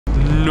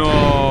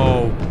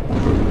No.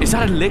 Is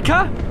that a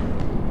liquor?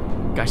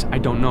 Guys, I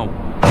don't know.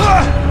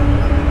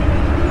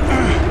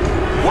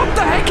 What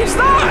the heck is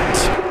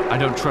that? I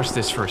don't trust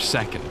this for a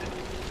second.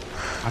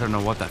 I don't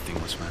know what that thing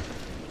was, man.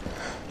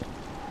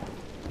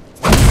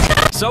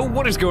 So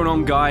what is going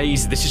on,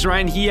 guys? This is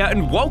Ryan here,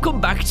 and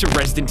welcome back to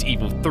Resident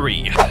Evil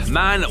 3.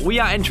 Man, we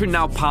are entering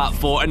now part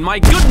 4, and my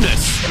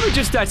goodness! Let me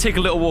just take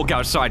a little walk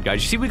outside,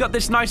 guys. You see we got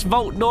this nice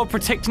vault door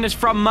protecting us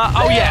from,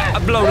 oh yeah,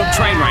 a blown up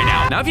train right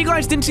now. Now, if you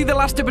guys didn't see the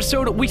last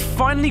episode, we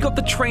finally got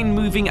the train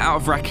moving out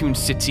of Raccoon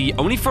City,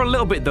 only for a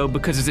little bit though,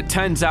 because as it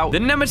turns out, the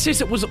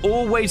Nemesis was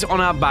always on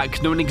our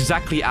back, knowing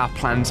exactly our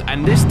plans,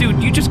 and this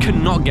dude, you just could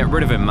not get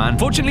rid of him, man.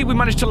 Fortunately, we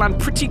managed to land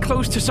pretty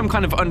close to some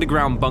kind of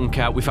underground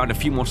bunker. We found a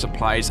few more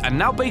supplies, and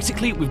now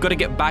basically, we've got to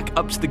get back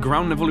up to the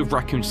ground level of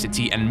Raccoon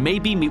City and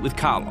maybe meet with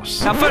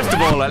Carlos. Now, first of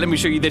all, let me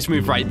show you this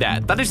move right there.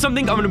 That is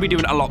something I'm going to be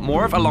doing a lot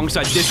more of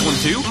alongside this one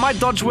too. My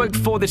dodge work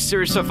for this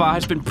series so far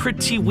has been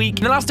pretty weak.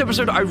 In the last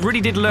episode, I really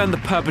did learn the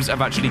purpose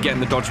of actually getting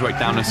the dodge work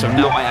down, and so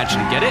now I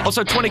actually get it.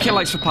 Also, 20k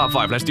likes for part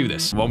 5. Let's do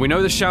this. Well, we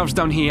know the shelves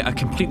down here are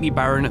completely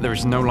barren. There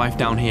is no life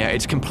down here.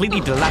 It's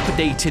completely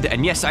dilapidated,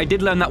 and yes, I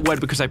did learn that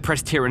word because I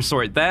pressed here and saw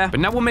it there.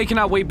 But now we're making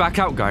our way back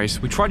out, guys.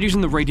 We tried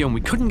using the radio and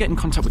we couldn't get in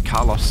contact with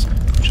Carlos.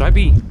 Should I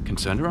be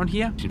concerned around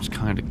here? Seems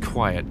kind of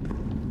quiet.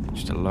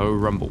 Just a low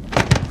rumble.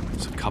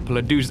 There's a couple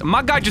of dudes.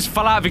 My guy just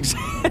fell out of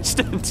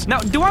existence.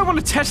 Now, do I want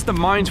to test the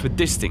mines with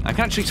this thing? I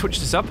can actually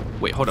switch this up.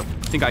 Wait, hold up.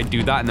 I think I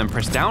do that and then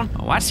press down.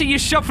 Oh, I see you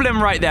shuffling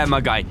right there,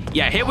 my guy.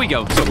 Yeah, here we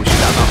go. So we'll shoot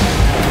that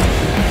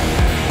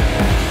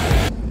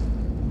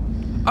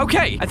up.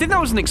 Okay, I think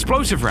that was an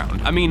explosive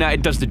round. I mean,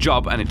 it does the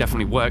job and it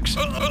definitely works.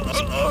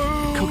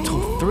 Cooked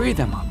all 3 of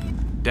them up.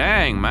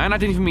 Dang, man, I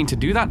didn't even mean to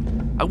do that.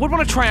 I would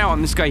want to try out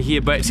on this guy here,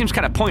 but it seems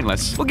kind of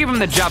pointless. We'll give him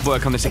the jab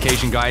work on this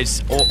occasion,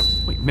 guys. Or,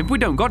 wait, maybe we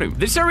don't got him.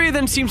 This area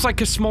then seems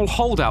like a small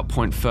holdout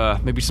point for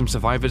maybe some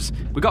survivors.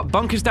 We got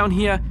bunkers down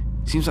here.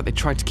 Seems like they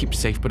tried to keep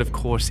safe, but of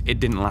course, it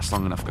didn't last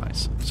long enough,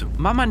 guys. So,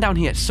 my man down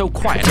here is so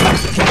quiet.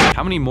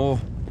 How many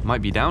more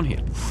might be down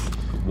here?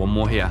 One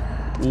more here.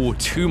 Ooh,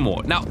 2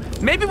 more. Now,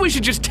 maybe we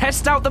should just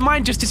test out the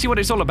mine just to see what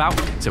it's all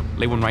about. So,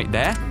 lay one right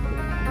there.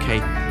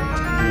 Okay.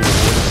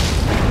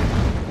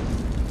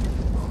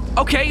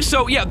 Okay,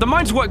 so yeah, the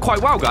mines work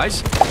quite well,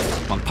 guys.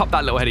 Come on, pop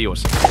that little head of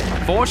yours.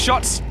 4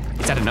 shots.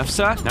 Is that enough,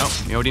 sir? No,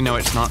 we already know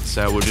it's not,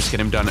 so we'll just get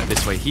him done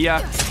this way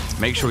here.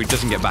 Make sure he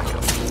doesn't get back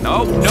up.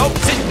 No, nope,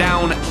 sit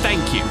down.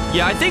 Thank you.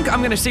 Yeah, I think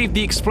I'm gonna save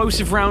the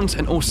explosive rounds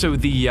and also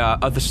the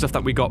other stuff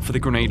that we got for the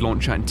grenade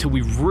launcher until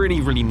we really,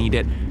 really need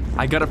it.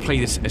 I gotta play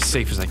this as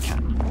safe as I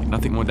can.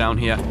 Nothing more down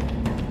here.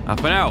 Up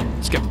and out.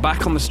 Let's get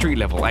back on the street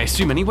level, I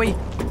assume anyway.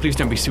 Please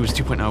don't be Sewers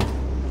 2.0.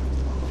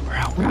 We're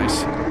out,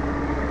 guys.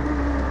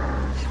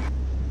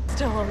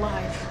 Still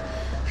alive.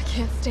 I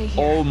can't stay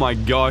here. Oh my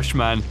gosh,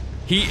 man.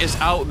 He is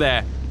out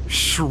there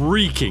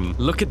shrieking.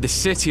 Look at the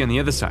city on the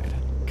other side.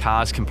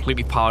 Cars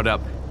completely piled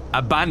up,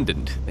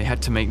 abandoned. They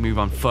had to make move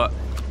on foot.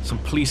 Some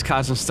police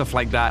cars and stuff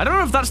like that. I don't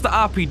know if that's the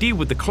RPD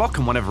with the clock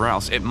and whatever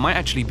else. It might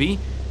actually be.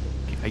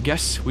 I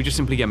guess we just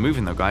simply get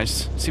moving though,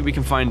 guys. See if we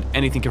can find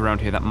anything around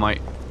here that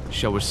might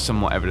show us some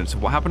more evidence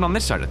of what happened on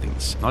this side of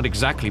things. Not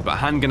exactly, but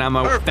handgun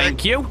ammo. Perfect.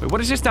 Thank you. Wait, what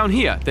is this down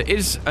here? There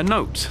is a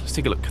note. Let's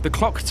take a look. The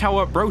Clock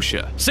Tower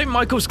brochure. St.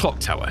 Michael's Clock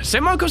Tower.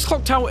 St. Michael's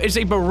Clock Tower is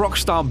a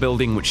Baroque-style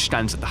building which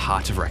stands at the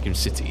heart of Raccoon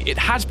City. It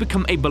has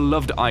become a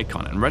beloved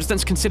icon, and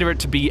residents consider it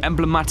to be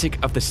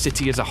emblematic of the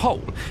city as a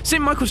whole.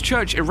 St. Michael's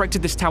Church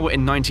erected this tower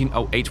in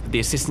 1908 with the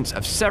assistance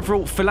of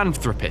several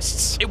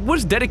philanthropists. It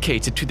was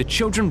dedicated to the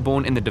children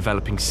born in the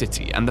developing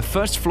city, and the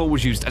first floor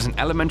was used as an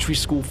elementary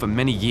school for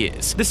many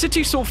years. The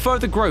city saw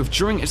further growth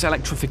during its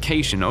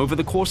electrification over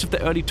the course of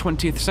the early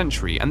 20th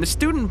century, and the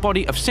student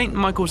body of St.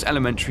 Michael's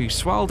Elementary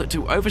swelled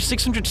to over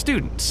 600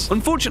 students.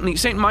 Unfortunately,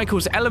 St.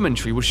 Michael's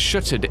Elementary was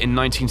shuttered in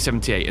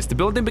 1978 as the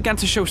building began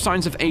to show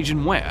signs of age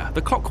and wear.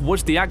 The clock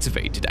was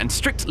deactivated, and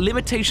strict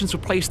limitations were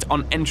placed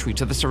on entry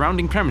to the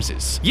surrounding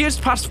premises. Years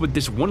passed with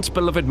this once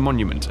beloved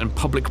monument and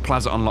public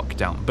plaza on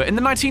lockdown, but in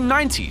the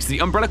 1990s, the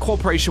Umbrella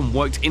Corporation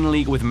worked in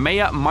league with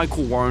Mayor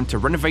Michael Warren to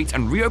renovate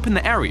and reopen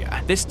the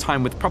area, this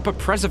time with proper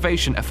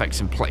preservation effects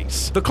in place.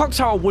 The clock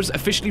tower was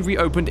officially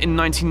reopened in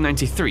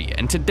 1993,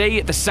 and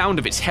today the sound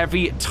of its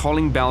heavy,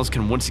 tolling bells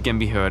can once again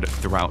be heard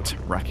throughout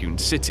Raccoon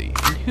City.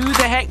 And who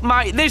the heck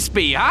might this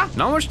be, huh?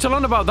 Not much to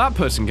learn about that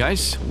person,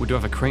 guys. We do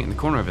have a crate in the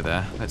corner over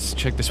there. Let's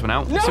check this one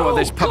out. No, see what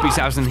this puppy's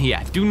house in here.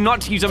 Do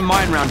not use a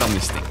mine round on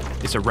this thing.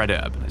 It's a red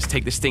herb. Let's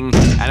take this thing,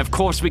 and of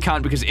course we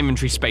can't because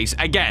inventory space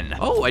again.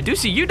 Oh, I do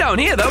see you down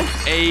here, though.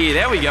 Hey,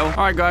 there we go.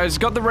 All right, guys,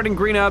 got the red and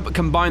green herb.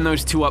 Combine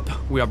those 2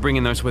 up. We are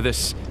bringing those with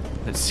us.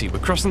 Let's see, we're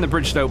crossing the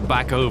bridge though,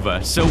 back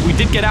over. So we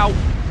did get out.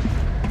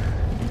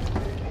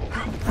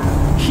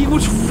 He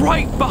was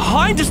right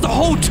behind us the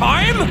whole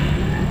time?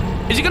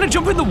 Is he gonna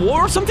jump in the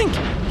water or something?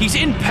 He's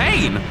in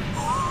pain.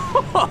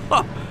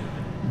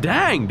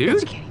 Dang,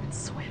 dude. You can't even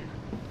swim.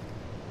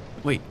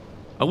 Wait,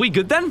 are we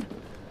good then?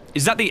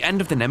 Is that the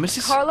end of the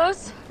Nemesis?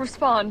 Carlos,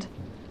 respond.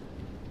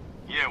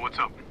 Yeah, what's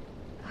up?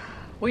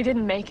 We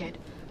didn't make it.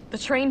 The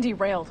train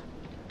derailed.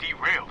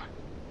 Derailed?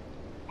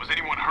 Was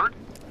anyone hurt?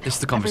 This is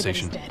the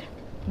conversation. Everybody's dead.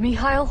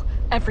 Mikhail,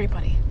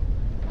 everybody.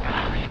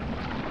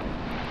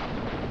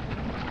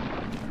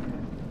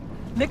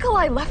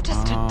 Nikolai left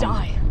us to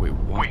die. Wait,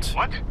 what? Wait,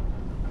 what?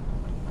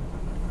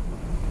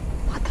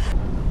 What the?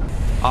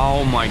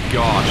 Oh my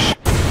gosh.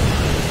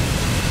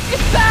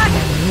 It's back!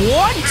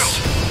 What?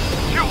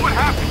 Jill, what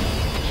happened?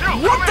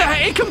 Jill, What the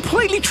heck? It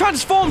completely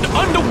transformed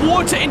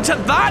underwater into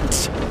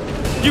that?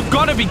 You've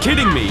got to be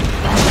kidding me.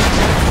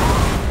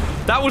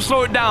 That will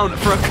slow it down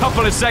for a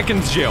couple of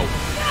seconds, Jill.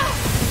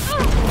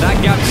 That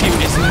gap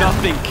tube is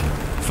nothing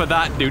for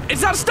that, dude.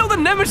 Is that still the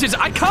Nemesis?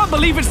 I can't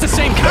believe it's the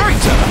same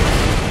character.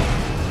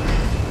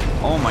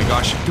 Oh my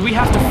gosh. Do we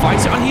have to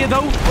fight it on here,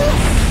 though?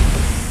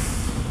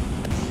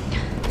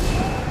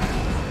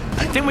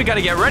 I think we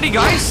gotta get ready,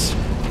 guys.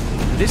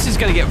 This is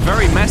gonna get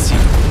very messy.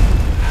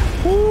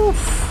 Oof.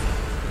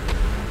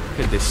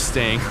 Look at this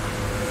sting.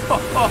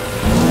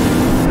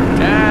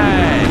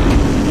 Dang.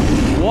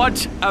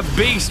 What a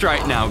beast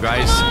right now,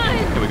 guys.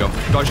 Here we go.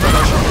 Dodge, dodge,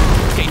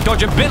 dodge. Okay,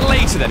 dodge a bit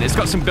later then. It's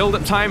got some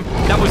build-up time.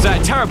 That was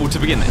terrible to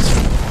begin this.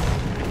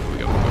 Here we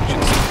go.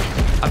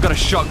 I've got a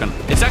shotgun.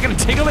 Is that gonna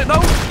tickle it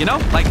though? You know?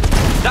 Like,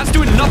 that's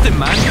doing nothing,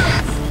 man.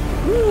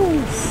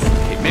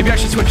 Okay, maybe I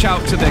should switch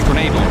out to the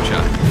grenade launcher.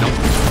 No.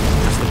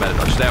 That's the better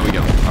dodge. There we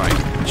go. Alright.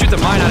 Shoot the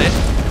mine at it.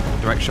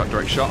 Direct shot,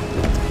 direct shot.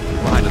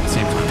 Behind at the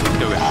same time.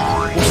 Do it.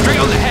 Well, straight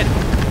on the head.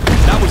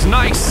 That was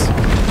nice.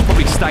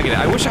 Probably staggered it.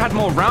 I wish I had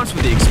more rounds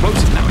with the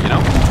explosive now, you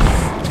know?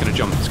 It's gonna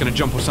jump. It's gonna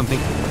jump or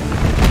something.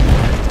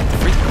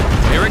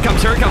 Here it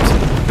comes. Here it comes.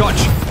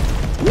 Dodge.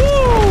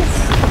 Woo!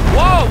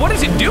 Whoa, what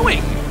is it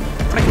doing?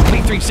 What a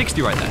complete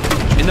 360 right there.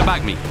 In the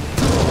back me.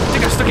 I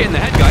think I stuck it in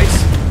the head, guys.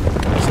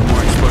 Some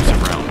more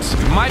explosive rounds.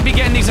 We might be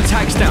getting these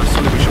attacks down.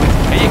 Slowly but surely.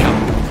 Here you come.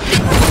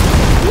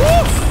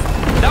 Woof!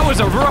 That was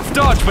a rough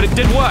dodge, but it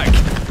did work.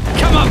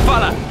 Come on,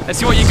 fella. Let's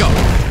see what you got.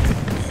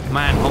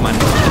 Man, oh man.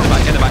 In the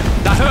back, in the back.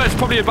 That hurts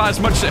probably about as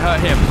much as it hurt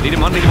him. Lead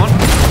him on, lead him on.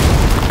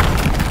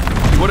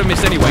 He would have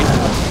missed anyway.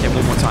 Hit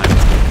one more time.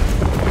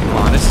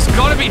 Come on, this has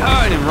got to be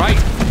hurting him, right?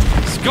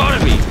 It's got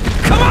to be.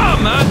 Come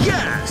on, man.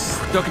 Yes.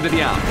 Duck into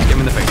the arm. Get him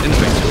in the face, in the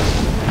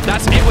face.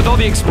 That's it with all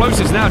the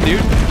explosives now,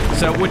 dude.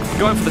 So we're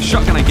going for the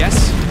shotgun, I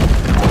guess.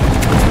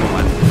 Oh,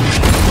 man.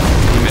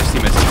 He missed, he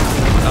missed.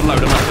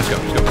 Unload, unload. Let's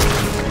go, let's go.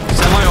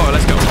 Semi-auto,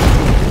 let's go.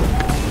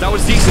 That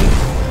was decent.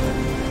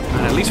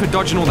 And at least we're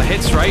dodging all the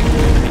hits, right?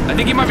 I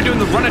think he might be doing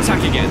the run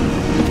attack again.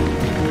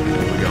 Here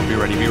we go, be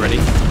ready, be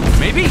ready.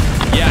 Maybe?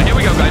 Yeah, here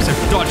we go, guys. So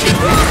dodge.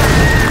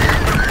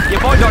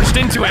 Your boy dodged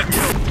into it.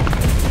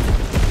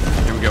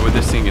 Here we go with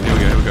this thing, and here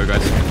we go,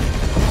 guys.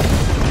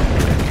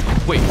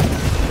 Wait,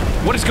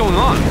 what is going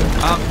on?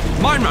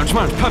 Mine rounds,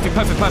 perfect,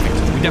 perfect, perfect.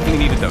 We definitely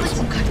needed those.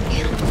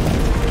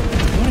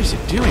 What is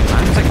it doing,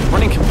 man? It's like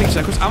running complete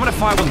circles. I'm gonna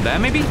fire one there,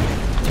 maybe?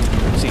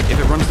 See if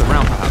it runs the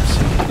round, perhaps.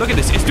 Look at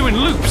this, it's doing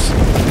loops.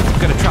 I'm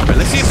gonna trap it.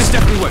 Let's see if this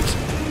definitely works.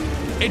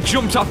 It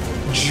jumped up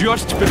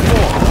just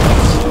before.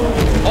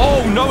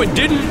 Oh, no, it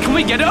didn't. Can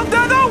we get it up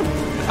there, though?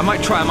 I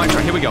might try.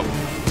 Here we go.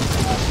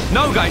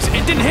 No, guys,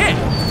 it didn't hit.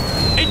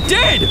 It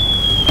did!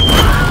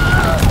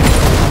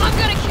 I'm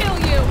gonna kill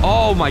you!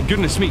 Oh, my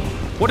goodness me.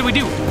 What do we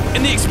do?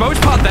 In the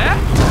exposed part there?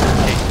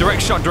 Okay,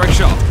 direct shot, direct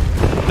shot.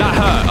 That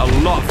hurt a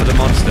lot for the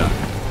monster.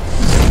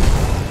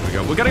 Here we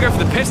go. We're gonna go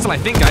for the pistol, I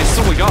think, guys. That's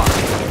all we got.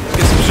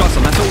 Get some shots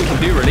on. That's all we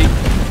can do, really.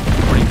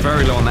 Running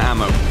very low on the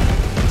ammo.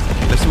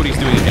 Let's see what he's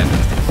doing again.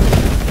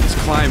 He's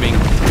climbing.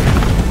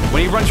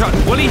 When he runs around,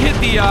 will he hit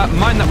the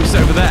mine that we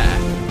set over there?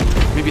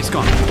 Maybe it's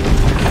gone.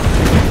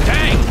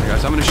 Dang!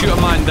 Guys, I'm gonna shoot a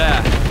mine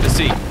there. Let's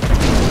see.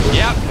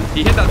 Yep,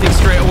 he hit that thing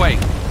straight away.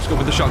 Let's go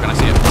with the shotgun. I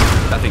see it.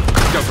 That thing.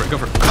 Go for it. Go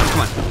for it.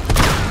 Come on.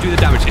 Do the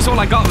damage. It's all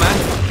I got, man.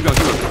 Keep going.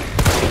 Keep going.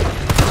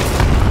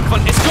 Come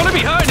on. It's gotta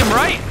be hurting him,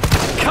 right?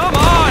 Come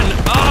on!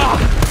 Ah!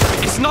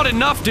 Oh, it's not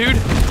enough, dude.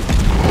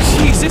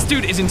 Jeez, this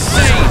dude is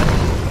insane.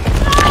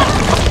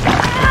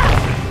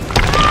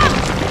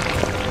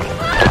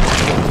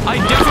 I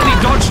definitely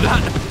dodged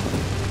that.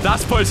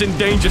 That's put us in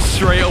danger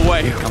straight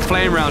away.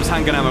 Flame rounds,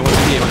 handgun ammo. What's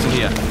in here? What's in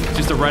here?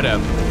 Just a red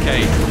herb.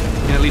 Okay.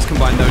 We can at least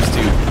combine those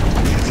two.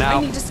 Now,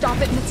 I need to stop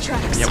it in its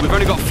tracks. yeah, we've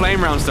only got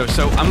flame rounds though,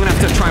 so I'm gonna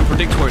have to try and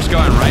predict where it's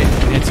going, right?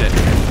 Hits it.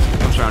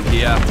 Comes around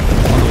here. On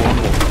the wall, on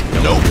the wall.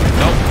 Nope.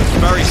 Nope. It's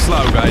very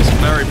slow, guys.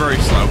 Very, very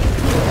slow.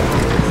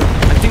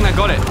 I think that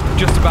got it.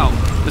 Just about.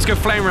 Let's go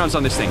flame rounds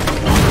on this thing.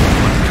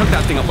 Cook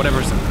that thing up, whatever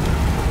it's.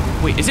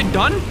 Wait, is it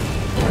done?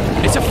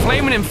 It's a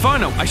flaming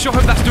inferno. I sure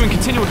hope that's doing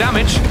continual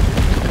damage.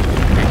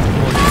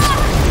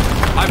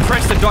 I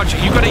pressed the dodge.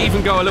 You gotta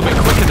even go a little bit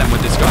quicker than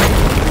with this guy.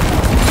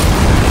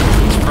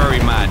 He's very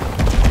mad.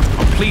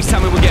 Oh, please tell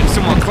me we're getting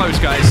somewhat close,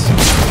 guys.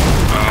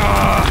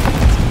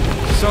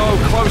 So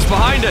close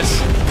behind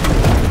us.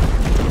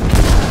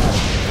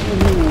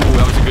 Ooh,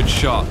 that was a good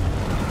shot.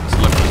 Let's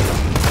look.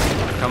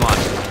 Come on.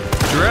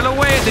 Drill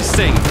away at this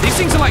thing. These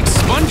things are like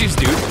sponges,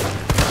 dude.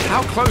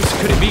 How close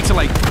could it be to,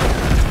 like,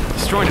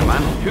 destroying it,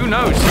 man? Who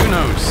knows? Who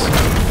knows?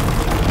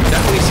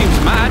 Definitely seems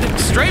mad.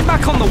 Straight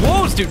back on the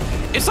walls, dude.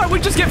 It's like we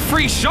just get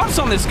free shots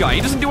on this guy.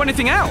 He doesn't do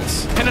anything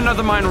else. Hit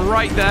another mine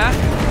right there.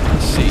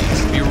 Let's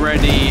see. Be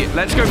ready.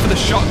 Let's go for the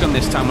shotgun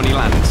this time when he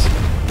lands.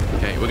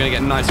 Okay, we're gonna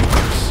get nice and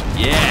close.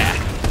 Yeah.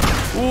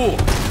 Ooh.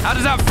 How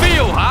does that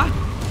feel, huh?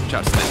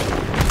 Just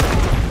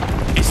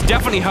this. It's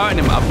definitely hurting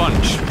him a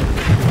bunch.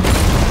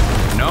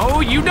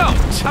 No, you don't.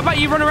 How about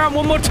you run around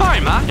one more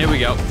time, huh? Here we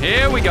go.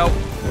 Here we go.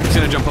 He's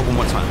gonna jump up one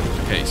more time.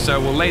 Okay,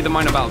 so we'll lay the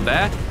mine about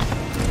there.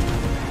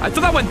 I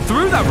thought that went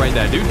through that right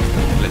there, dude.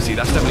 Let's see,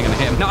 that's definitely gonna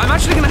hit him. Now, I'm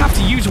actually gonna have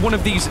to use one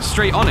of these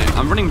straight on it.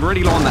 I'm running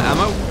really low on the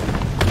ammo.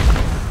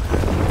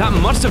 That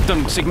must have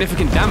done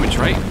significant damage,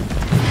 right?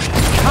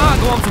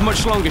 Can't go on for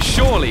much longer,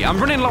 surely. I'm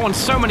running low on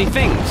so many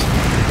things.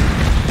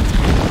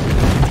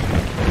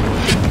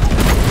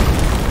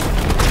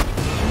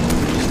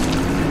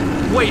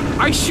 Wait,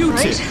 I shoot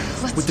Right, it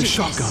let's with the do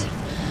shotgun.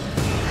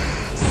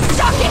 this.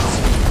 Suck it!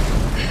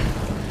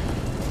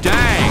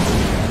 Dang.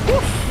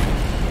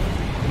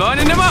 Woof.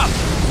 Burning him up.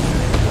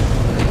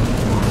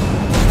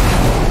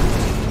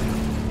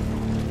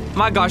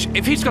 My gosh,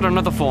 if he's got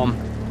another form,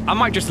 I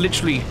might just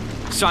literally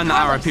sign the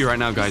RIP right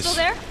now, guys.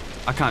 Still there?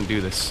 I can't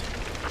do this.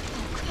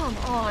 Come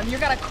on, you're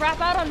gonna crap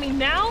out on me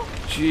now?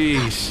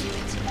 Jeez.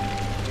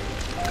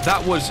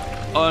 That was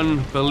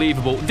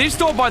unbelievable. This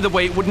door, by the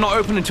way, would not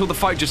open until the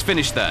fight just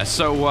finished there,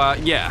 so,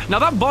 yeah. Now,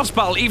 that boss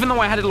battle, even though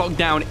I had it locked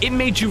down, it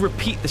made you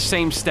repeat the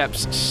same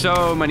steps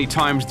so many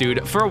times,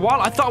 dude. For a while,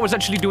 I thought I was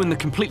actually doing the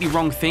completely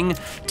wrong thing.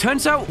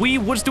 Turns out, we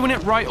was doing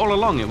it right all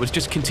along. It was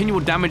just continual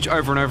damage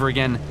over and over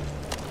again.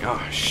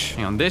 Gosh.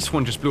 Hang on, this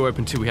one just blew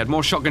open, too. We had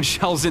more shotgun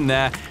shells in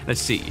there. Let's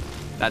see.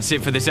 That's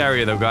it for this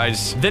area, though,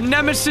 guys. The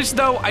Nemesis,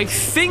 though, I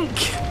think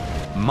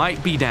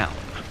might be down.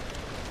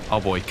 Oh,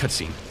 boy,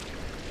 cutscene.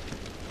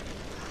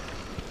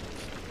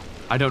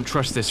 I don't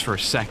trust this for a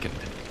second.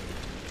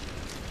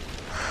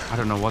 I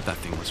don't know what that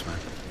thing was, man.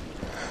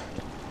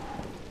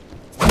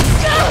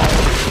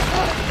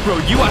 Bro,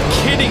 you are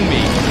kidding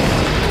me!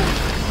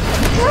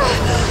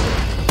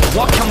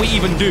 What can we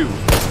even do?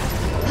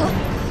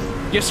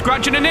 You're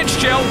scratching an itch,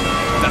 Jill!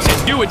 That's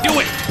it, do it, do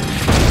it!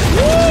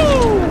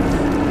 Woo!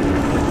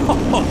 Ho,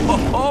 ho, ho,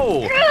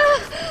 ho.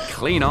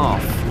 Clean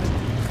off.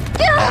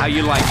 How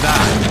you like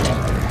that?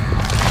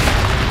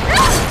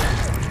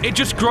 It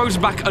just grows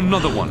back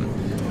another one.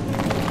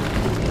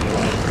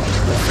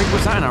 What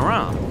was that in her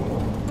arm?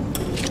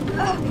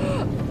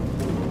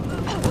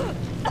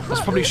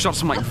 That's probably shot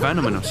some like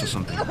venom in us or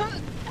something.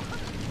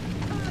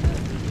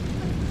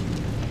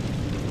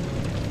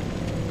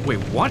 Wait,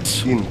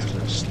 what?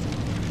 Interest.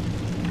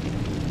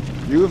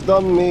 You've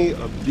done me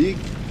a big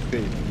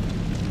favor,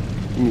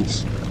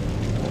 miss.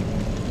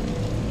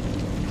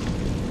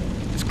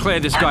 It's clear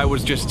this guy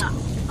was just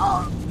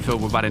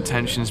filled with bad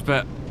intentions,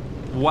 but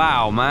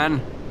wow,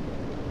 man.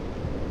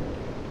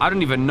 I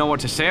don't even know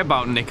what to say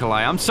about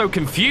Nikolai. I'm so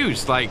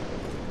confused. Like,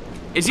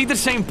 is he the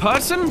same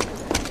person?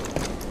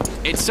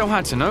 It's so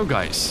hard to know,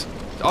 guys.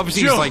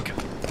 Obviously, he's like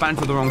banned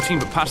for the wrong team,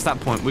 but past that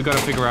point, we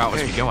gotta figure out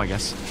as we go, I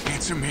guess.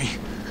 Answer me.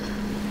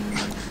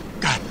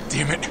 God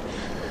damn it.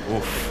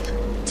 Oof.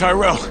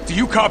 Tyrell, do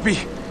you copy?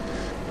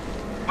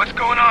 What's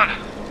going on?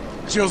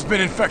 Jill's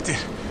been infected.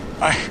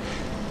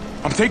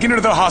 I'm taking her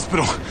to the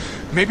hospital.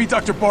 Maybe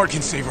Dr. Bard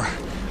can save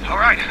her. All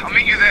right, I'll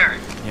meet you there.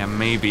 Yeah,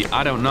 maybe.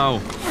 I don't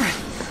know.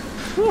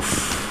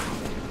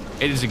 Oof.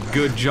 It is a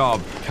good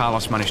job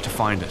Carlos managed to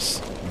find us.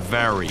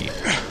 Very,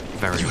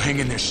 very. You hang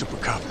in there, Super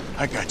Cop.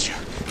 I got you.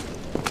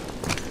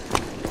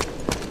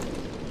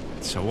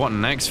 So what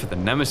next for the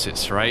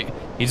Nemesis, right?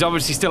 He's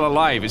obviously still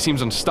alive. It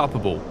seems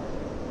unstoppable.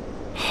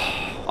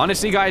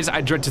 Honestly, guys,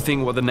 I dread to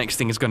think what the next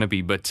thing is going to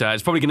be, but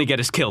it's probably going to get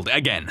us killed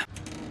again.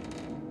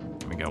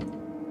 Here we go.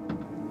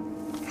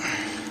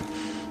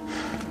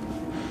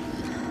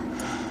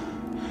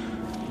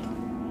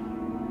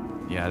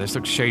 Yeah, this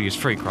looks shady as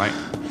freak, right?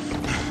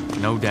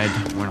 No dead.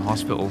 We're in a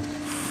hospital.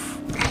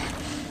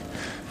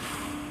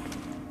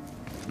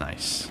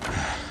 Nice.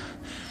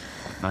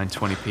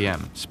 9:20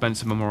 p.m.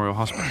 Spencer Memorial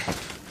Hospital.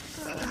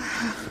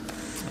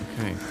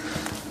 Okay.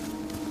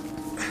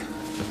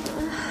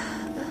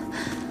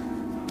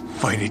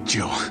 Fight it,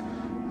 Jill.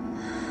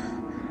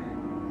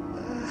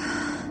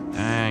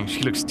 Dang,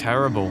 she looks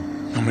terrible.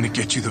 I'm gonna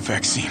get you the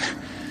vaccine.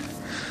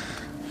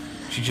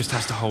 She just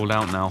has to hold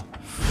out now.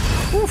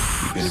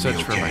 Oof.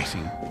 Search for a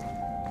vaccine.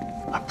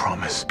 I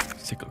promise.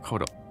 Let's take a look.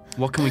 Hold up.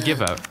 What can we give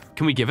her?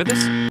 Can we give her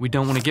this? We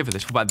don't want to give her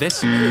this. What about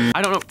this?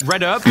 I don't know.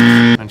 Red up.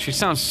 And she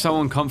sounds so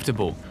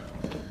uncomfortable.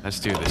 Let's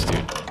do this,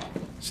 dude.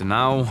 So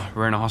now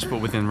we're in a hospital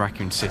within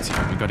Raccoon City.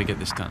 We got to get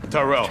this done.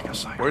 Tyrell,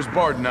 where's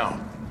Bard now?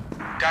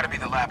 Gotta be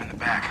the lab in the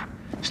back.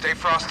 Stay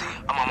frosty,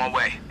 I'm on my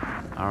way.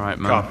 All right,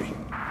 man. Copy.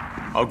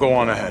 I'll go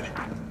on ahead.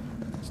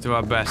 Let's do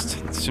our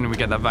best. The sooner we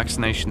get that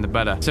vaccination, the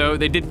better. So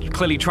they did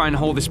clearly try and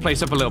hold this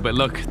place up a little bit.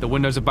 Look, the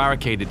windows are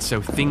barricaded,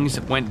 so things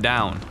went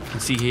down. You can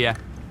see here,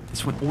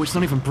 this one, oh, it's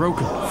not even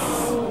broken.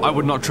 I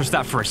would not trust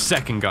that for a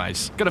second,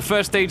 guys. Got a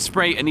first aid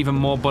spray and even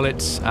more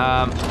bullets.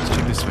 Let's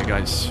check this way,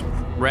 guys.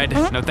 Red,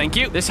 no thank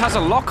you. This has a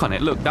lock on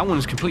it. Look, that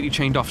one's completely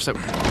chained off, so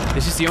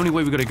this is the only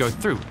way we gotta go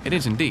through. It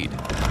is indeed.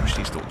 Push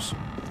these doors.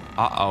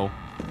 Uh-oh.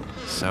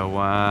 So,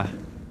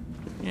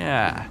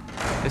 yeah.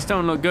 This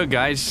don't look good,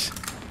 guys.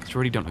 Let's It's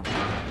already done. Okay,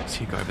 let's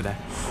see you go over there.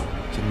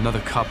 There's another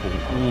couple.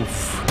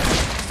 Oof.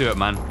 Let's do it,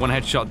 man. One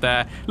headshot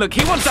there. Look,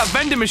 he wants that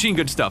vending machine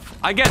good stuff.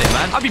 I get it,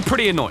 man. I'd be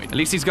pretty annoyed. At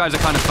least these guys are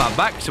kind of far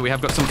back, so we have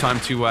got some time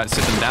to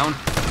sit them down.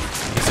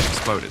 I guess it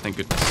exploded, thank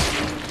goodness.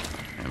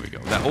 There we go.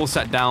 They're all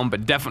set down,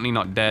 but definitely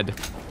not dead.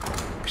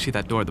 See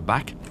that door at the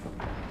back?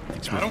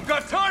 I don't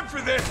got time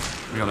for this!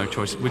 We got no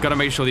choice. We gotta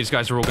make sure these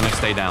guys are all gonna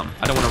stay down.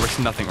 I don't want to risk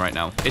nothing right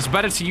now. It's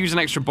better to use an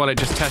extra bullet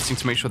just testing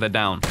to make sure they're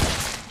down.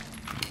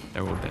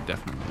 They're all dead,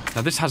 definitely.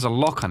 Now this has a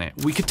lock on it.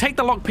 We could take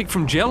the lockpick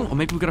from Jill, or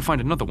maybe we gotta find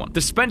another one.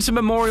 The Spencer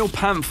Memorial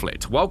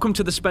Pamphlet. Welcome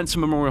to the Spencer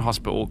Memorial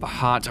Hospital, the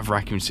heart of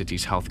Raccoon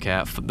City's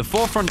healthcare, for the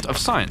forefront of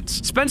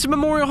science. Spencer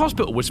Memorial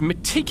Hospital was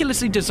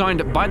meticulously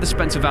designed by the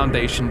Spencer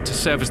Foundation to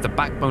serve as the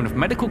backbone of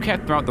medical care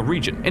throughout the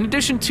region. In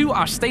addition to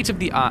our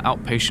state-of-the-art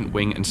outpatient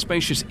wing and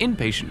spacious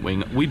inpatient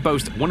wing, we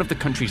boast one of the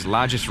country's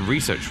largest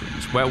research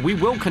rooms, where we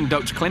will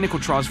conduct clinical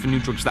trials for new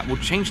drugs that will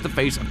change the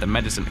face of the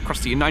medicine across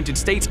the United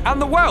States and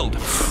the world.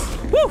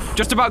 Woo!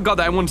 Just about got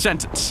that in one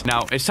sentence.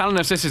 Now, it's telling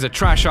us this is a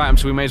trash item,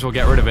 so we may as well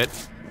get rid of it.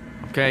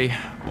 Okay,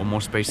 one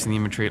more space in the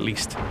inventory at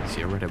least.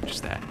 See a red up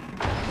just there.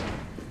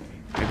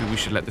 Maybe we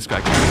should let this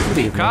guy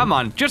go. Come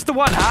on, just the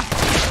one,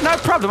 huh? No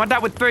problem, I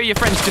dealt with 3 of your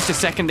friends just a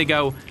second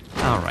ago.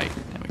 Alright,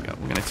 there we go.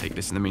 We're gonna take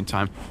this in the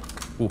meantime.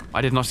 Ooh,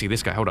 I did not see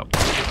this guy, hold up.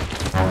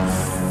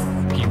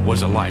 He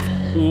was alive.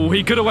 Ooh,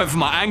 he could have went for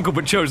my ankle,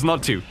 but chose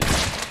not to.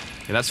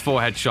 Okay, that's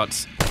 4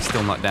 headshots.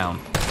 Still not down.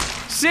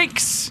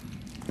 6!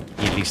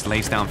 He at least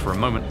lays down for a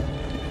moment.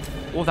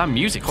 Oh, that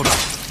music, hold on. I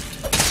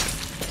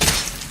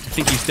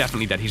think he's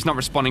definitely dead. He's not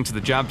responding to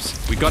the jabs.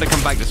 We gotta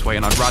come back this way,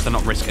 and I'd rather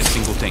not risk a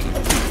single thing.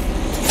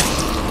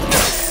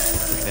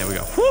 Okay, there we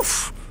go.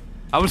 Woof!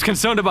 I was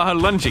concerned about her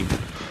lunging.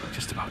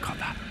 Just about got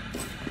that.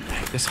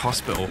 This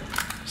hospital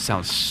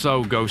sounds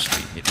so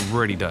ghostly. It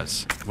really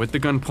does. With the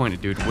gun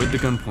pointed, dude. With the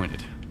gun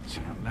pointed. Let's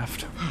see,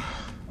 left.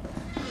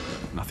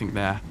 Nothing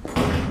there.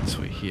 This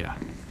way here.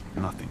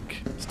 Nothing.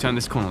 Let's turn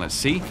this corner. Let's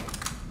see.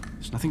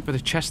 There's nothing but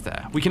a chest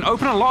there. We can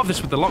open a lot of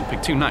this with the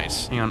lockpick too.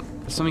 Nice. Hang on.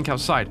 There's something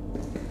outside.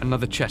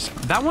 Another chest.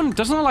 That one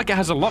doesn't look like it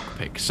has a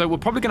lockpick, so we're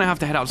probably gonna have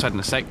to head outside in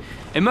a sec.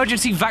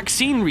 Emergency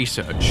vaccine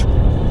research.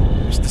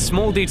 Just the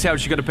small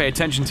details you gotta pay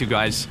attention to,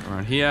 guys.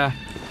 Around here.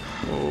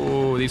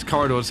 Oh, these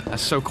corridors are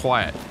so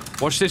quiet.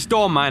 Watch this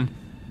door, man.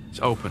 It's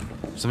open.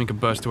 Something could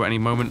burst through at any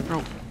moment.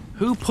 Bro,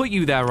 who put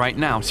you there right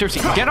now?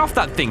 Seriously, get off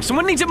that thing.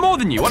 Someone needs it more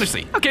than you,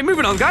 honestly. Okay,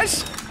 moving on,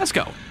 guys. Let's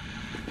go.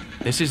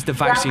 This is the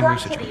vaccine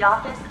research. Welcome to the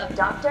office of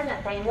Dr.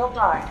 Nathaniel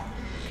Bard.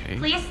 Okay.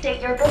 Please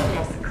state your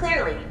business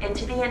clearly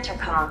into the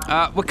intercom.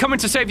 We're coming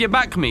to save your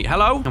back, meat.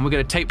 Hello? And we're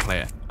gonna tape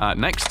player.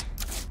 Next.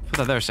 Put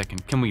that there a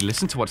second. Can we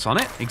listen to what's on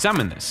it?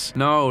 Examine this.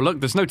 No, look,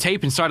 there's no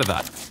tape inside of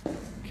that.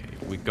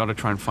 Okay, we gotta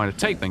try and find a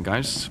tape then,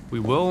 guys. We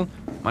will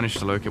manage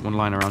to locate one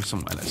line around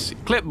somewhere. Let's see.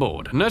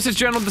 Clipboard. Nurses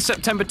Journal of the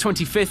September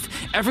 25th.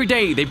 Every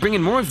day, they bring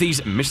in more of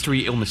these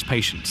mystery illness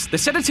patients. The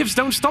sedatives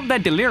don't stop their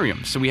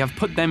delirium, so we have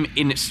put them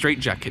in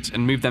straitjackets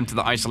and moved them to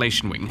the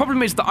isolation wing.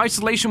 Problem is, the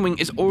isolation wing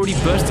is already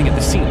bursting at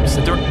the seams.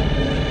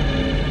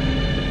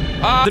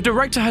 The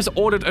director has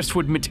ordered us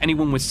to admit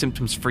anyone with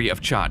symptoms free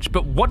of charge.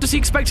 But what does he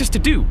expect us to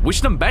do?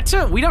 Wish them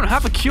better? We don't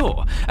have a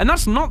cure. And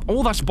that's not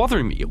all that's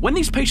bothering me. When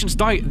these patients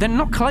die, they're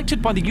not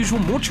collected by the usual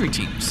mortuary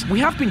teams.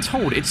 We have been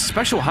told it's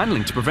special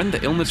handling to prevent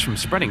the illness from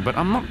spreading, but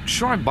I'm not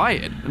sure I buy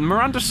it.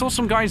 Miranda saw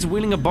some guys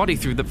wheeling a body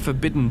through the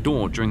forbidden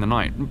door during the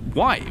night.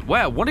 Why?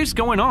 Where? What is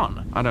going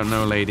on? I don't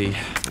know, lady.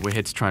 We're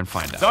here to try and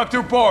find out.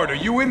 Dr. Bard, are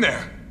you in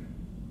there?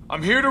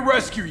 I'm here to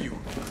rescue you.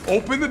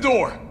 Open the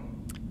door.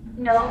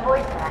 No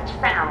voice match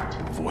found.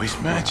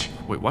 Voice match?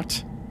 Wait,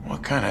 what?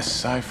 What kind of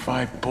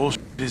sci-fi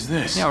bullshit is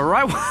this? Yeah,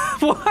 right.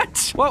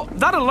 What? Well,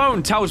 that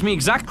alone tells me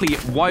exactly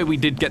why we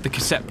did get the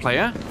cassette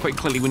player. Quite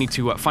clearly, we need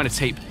to find a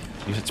tape.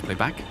 Use it to play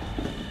back.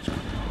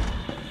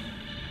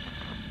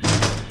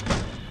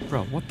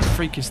 Bro, what the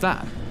freak is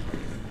that?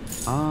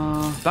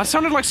 That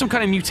sounded like some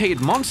kind of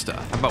mutated monster.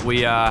 How about we,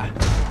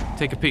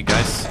 take a peek,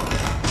 guys?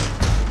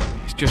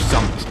 It's just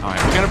zombies.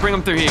 Alright, we're gonna bring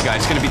them through here,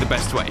 guys. It's gonna be the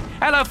best way.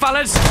 Hello,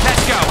 fellas.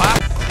 Let's go, huh?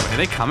 Wait, are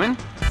they coming?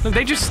 Look,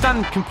 they just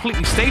stand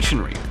completely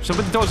stationary. So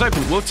with the doors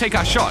open, we'll take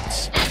our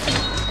shots.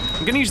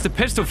 I'm gonna use the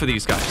pistol for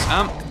these guys.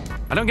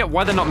 I don't get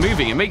why they're not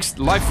moving. It makes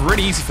life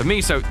really easy for me,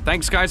 so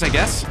thanks, guys, I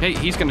guess. Okay,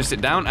 he's gonna sit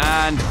down,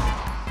 and...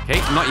 Okay,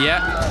 not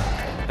yet.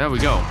 There we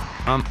go.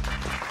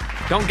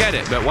 Don't get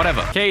it, but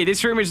whatever. Okay,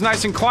 this room is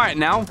nice and quiet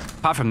now.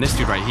 Apart from this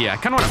dude right here. I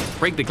kind of want to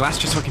break the glass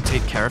just so I can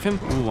take care of him.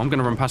 Ooh, I'm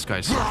gonna run past,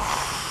 guys.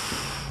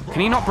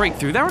 Can he not break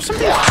through there or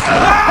something?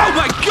 Oh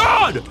my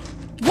god!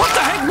 What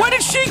the heck? Where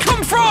did she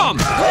come from?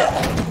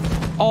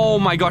 Oh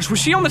my gosh, was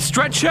she on the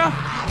stretcher?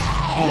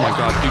 Oh my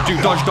god,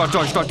 dude, dodge.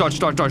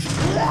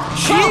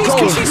 Jeez,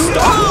 can she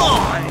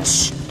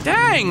stop?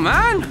 Dang,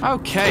 man.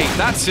 Okay,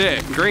 that's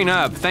it. Green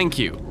herb, thank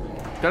you.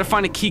 Gotta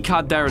find a key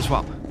card there as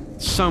well.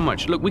 So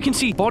much. Look, we can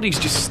see bodies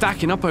just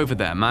stacking up over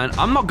there, man.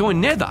 I'm not going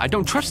near that. I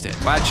don't trust it.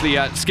 Well, actually,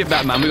 skip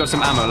that, man. We got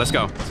some ammo. Let's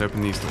go. Let's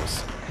open these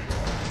doors.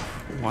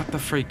 What the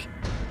freak?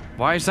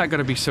 Why is that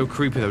gonna be so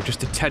creepy, though?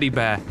 Just a teddy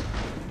bear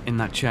in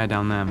that chair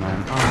down there,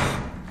 man.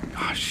 Oh,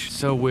 gosh.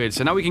 So weird.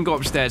 So now we can go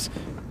upstairs.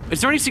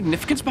 Is there any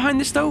significance behind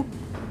this, though?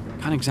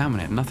 Can't examine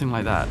it. Nothing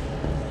like that.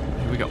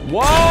 Here we go.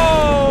 Whoa!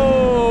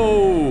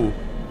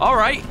 All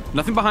right.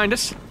 Nothing behind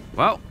us.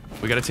 Well,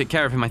 we got to take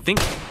care of him, I think.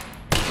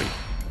 Wait,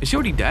 is he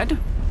already dead?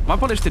 My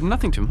bullets did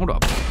nothing to him. Hold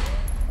up.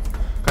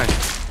 Okay,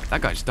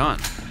 that guy's done.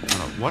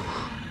 Hold up, what?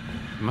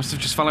 He must have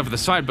just fell over the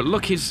side, but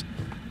look, his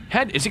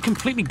head, is it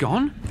completely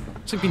gone?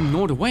 It's like being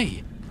gnawed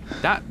away.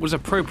 That was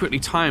appropriately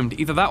timed.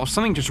 Either that or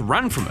something just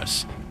ran from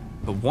us.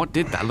 But what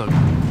did that? Look,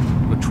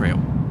 the trail.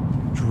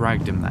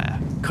 Dragged him there.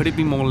 Could it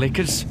be more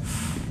lickers?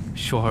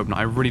 Sure hope not.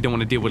 I really don't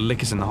want to deal with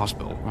lickers in the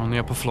hospital. We're on the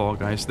upper floor,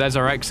 guys. There's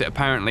our exit,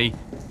 apparently.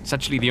 It's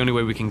actually the only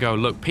way we can go.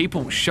 Look,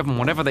 people shoving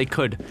whatever they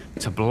could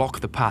to block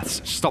the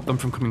paths, stop them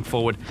from coming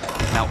forward.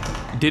 Now,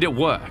 did it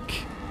work?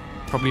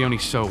 Probably only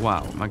so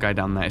well. My guy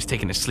down there is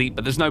taking a sleep,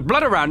 but there's no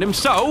blood around him,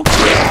 so...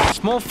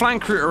 Small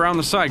flank route around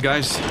the side,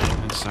 guys.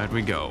 Inside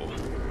we go.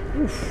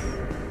 Oof.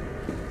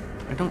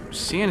 I don't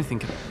see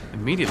anything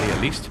immediately,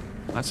 at least.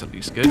 That's at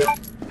least good.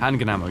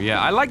 Handgun ammo,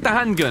 yeah. I like the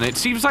handgun. It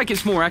seems like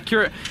it's more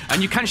accurate,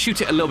 and you can shoot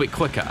it a little bit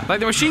quicker.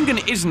 Like, the machine gun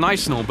is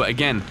nice and all, but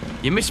again,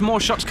 you miss more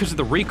shots because of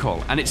the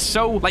recoil, and it's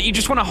so... Like, you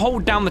just want to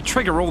hold down the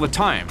trigger all the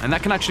time, and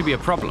that can actually be a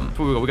problem.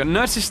 So we've got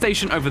nurse's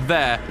station over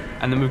there,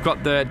 and then we've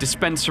got the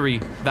dispensary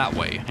that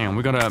way. Hang on,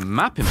 we've got a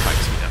map, in fact,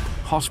 here.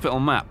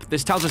 Hospital map.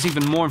 This tells us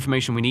even more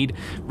information we need.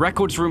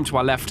 Records room to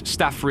our left,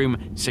 staff room,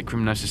 sick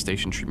room, nurse's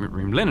station, treatment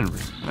room, linen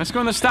room. Let's go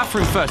in the staff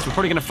room first. We're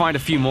probably going to find a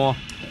few more.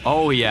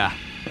 Oh, yeah.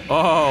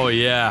 Oh,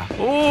 yeah.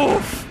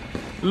 Oof.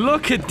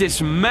 Look at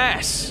this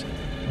mess.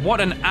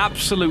 What an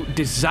absolute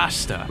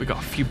disaster. We got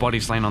a few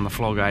bodies laying on the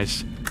floor,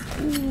 guys.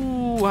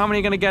 Ooh, how many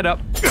are going to get up?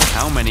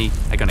 How many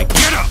are going to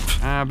get up?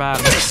 How about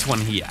this one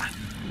here?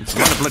 It's a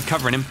lot of blood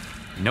covering him.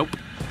 Nope.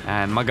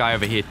 And my guy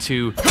over here,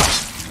 too.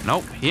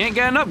 Nope, he ain't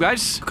getting up,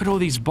 guys. Look at all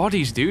these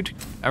bodies, dude.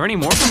 Are any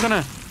more of them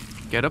gonna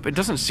get up? It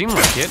doesn't seem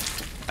like it.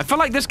 I felt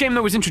like this game,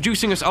 though, was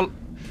introducing us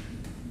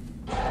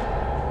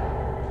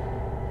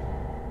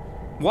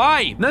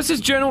Why?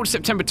 Nurse's Journal,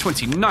 September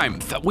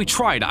 29th. We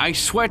tried. I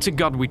swear to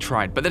God we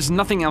tried, but there's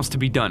nothing else to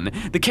be done.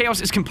 The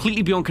chaos is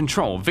completely beyond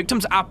control.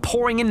 Victims are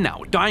pouring in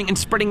now, dying and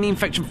spreading the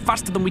infection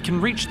faster than we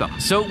can reach them.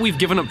 So we've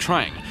given up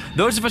trying.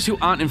 Those of us who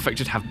aren't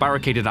infected have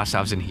barricaded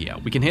ourselves in here.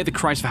 We can hear the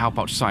cries for help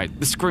outside,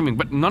 the screaming,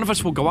 but none of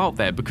us will go out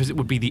there because it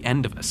would be the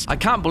end of us. I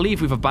can't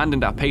believe we've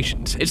abandoned our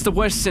patients. It's the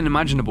worst sin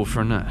imaginable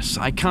for a nurse.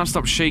 I can't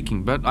stop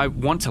shaking, but I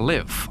want to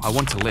live. I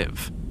want to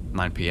live.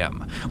 9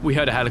 p.m. We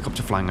heard a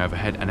helicopter flying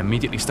overhead and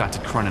immediately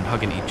started crying and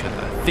hugging each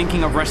other,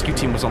 thinking our rescue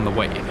team was on the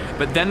way.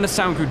 But then the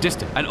sound grew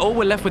distant, and all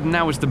we're left with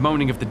now is the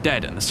moaning of the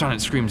dead and the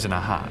silent screams in our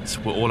hearts.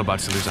 We're all about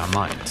to lose our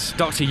minds.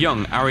 Dr.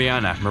 Young,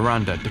 Ariana,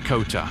 Miranda,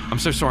 Dakota. I'm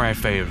so sorry I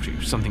failed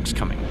you. Something's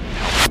coming.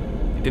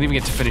 Didn't even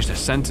get to finish the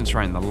sentence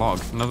right in the log.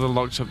 Another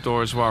locked up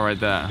door as well right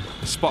there.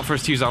 A spot for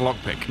us to use our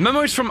lockpick.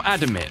 Memos from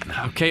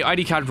admin. Okay,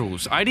 ID card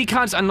rules. ID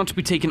cards are not to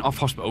be taken off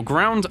hospital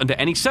grounds under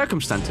any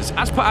circumstances.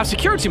 As per our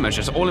security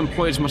measures, all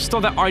employees must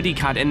store their ID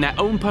card in their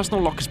own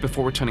personal lockers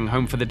before returning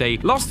home for the day.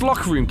 Lost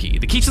locker room key.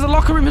 The key to the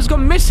locker room has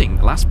gone missing.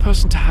 The last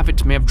person to have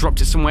it may have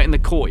dropped it somewhere in the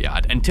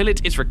courtyard. Until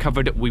it is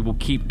recovered, we will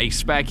keep a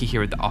spare key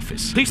here at the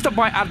office. Please stop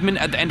by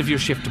admin at the end of your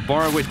shift to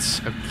borrow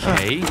it.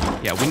 Okay.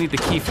 Yeah, we need the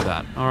key for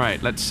that. All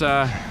right, let's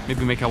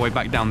maybe make our way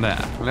back down there.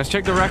 Let's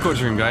check the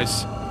records room,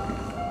 guys.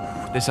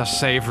 This is our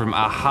save room.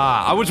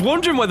 Aha. I was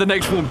wondering where the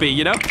next one would be,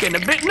 you know? Getting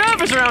a bit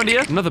nervous around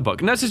here. Another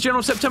book. Nurse's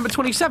Journal, September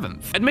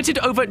 27th. Admitted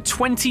over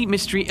 20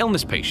 mystery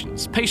illness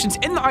patients. Patients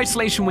in the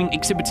isolation wing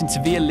exhibiting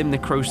severe limb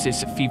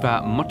necrosis,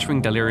 fever,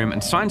 muttering delirium,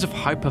 and signs of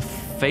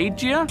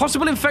hyperphagia.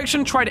 Possible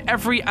infection. Tried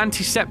every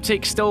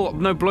antiseptic. Still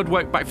no blood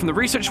work back from the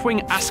research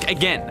wing. Ask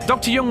again.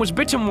 Dr. Young was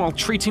bitten while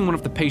treating one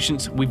of the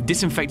patients. We've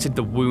disinfected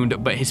the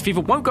wound, but his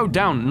fever won't go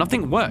down.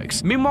 Nothing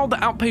works. Meanwhile, the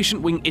outpatient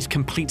wing is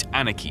complete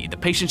anarchy. The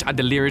patients are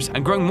delirious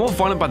and growing more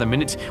violent by the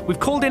minute. We've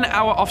called in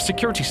our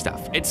off-security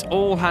staff. It's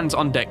all hands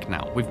on deck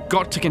now. We've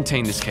got to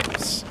contain this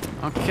case.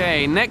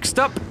 Okay, next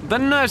up, the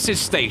nurse's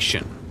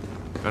station.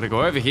 Gotta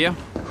go over here.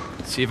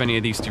 See if any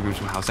of these two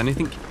rooms will house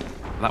anything.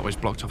 That was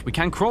blocked off. We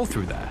can crawl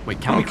through there. Wait,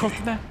 can we crawl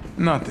through there?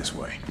 Not this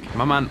way. Okay,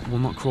 my man will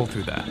not crawl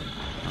through there.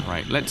 All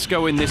right, let's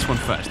go in this one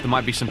first. There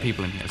might be some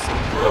people in here.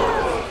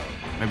 So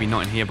maybe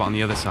not in here, but on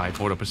the other side.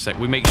 Hold up a sec.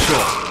 We make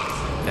sure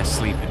they're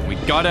sleeping. We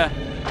gotta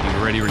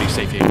be really, really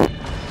safe here.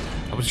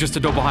 That was just a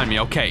door behind me.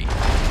 Okay.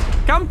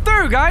 Come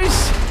through,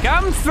 guys.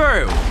 Come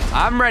through.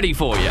 I'm ready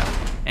for you.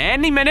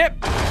 Any minute.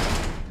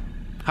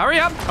 Hurry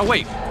up. Oh,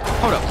 wait.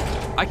 Hold up.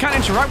 I can't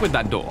interact with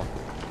that door.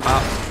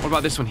 What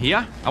about this one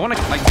here? I want to,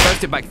 like,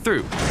 burst it back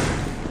through.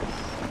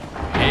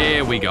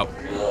 Here we go.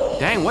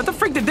 Dang, where the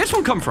frick did this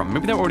one come from?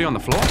 Maybe they're already on the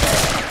floor?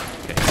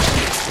 Okay.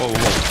 Whoa, whoa,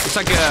 whoa. It's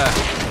like a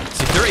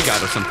security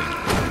guard or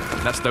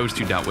something. That's those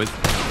two dealt with.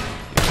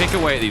 Pick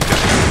away at these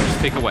guys. Just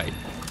pick away.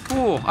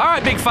 Ooh, all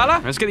right, big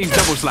fella. Let's get these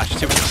double slashes.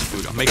 Here we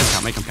go. Make them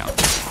count, make them count.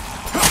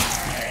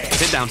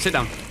 Sit down, sit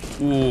down.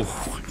 Ooh,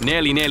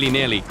 nearly, nearly,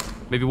 nearly.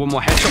 Maybe one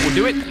more headshot will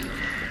do it.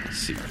 Let's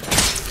see.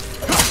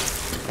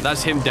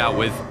 That's him dealt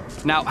with.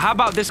 Now, how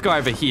about this guy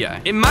over here?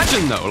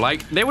 Imagine, though,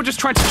 like, they were just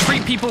trying to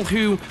treat people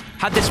who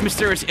had this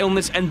mysterious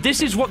illness, and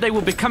this is what they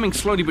were becoming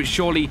slowly but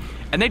surely,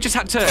 and they just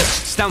had to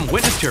stand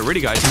witness to it,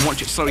 really, guys, and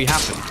watch it slowly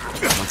happen.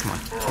 Come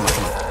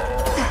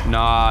on.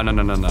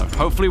 No.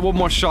 Hopefully one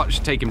more shot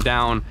should take him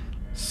down.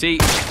 See?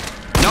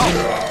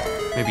 No!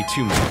 Maybe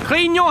 2 more.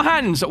 Clean your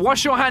hands!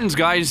 Wash your hands,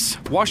 guys.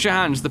 Wash your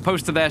hands. The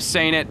poster there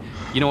saying it.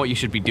 You know what you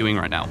should be doing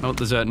right now. Oh,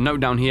 there's a note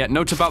down here.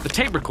 Note about the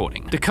tape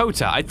recording.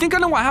 Dakota, I think I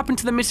know what happened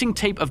to the missing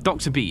tape of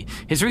Dr. B.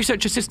 His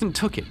research assistant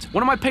took it.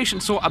 One of my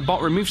patients saw a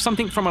bot remove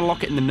something from a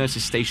locket in the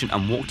nurse's station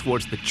and walk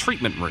towards the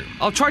treatment room.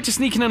 I'll try to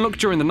sneak in and look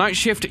during the night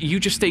shift. You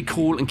just stay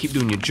cool and keep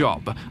doing your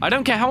job. I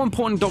don't care how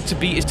important Dr.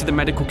 B is to the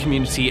medical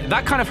community.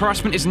 That kind of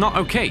harassment is not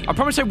okay. I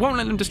promise I won't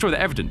let them destroy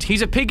the evidence.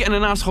 He's a pig and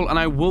an asshole, and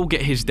I will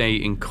get his day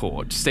in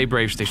court. Stay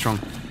brave, stay strong.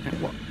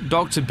 What?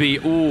 Dr. B,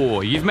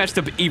 oh, you've messed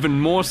up even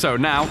more so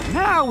now.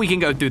 Now we can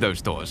go through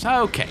those doors.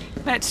 Okay,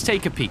 let's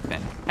take a peek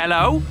then.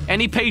 Hello?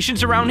 Any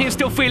patients around here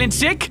still feeling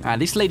sick?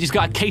 This lady's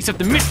got a case of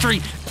the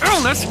mystery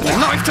illness, and a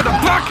knife to the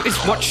back is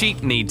what she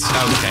needs.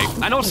 Okay,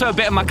 and also a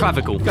bit of my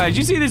clavicle. Guys,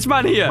 you see this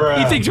man here? Bruh.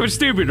 He thinks we're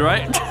stupid,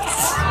 right?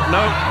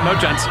 No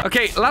chance.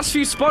 Okay, last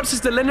few spots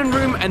is the linen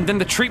room and then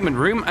the treatment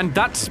room, and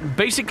that's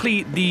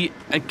basically the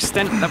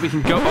extent that we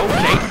can go.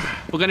 Okay,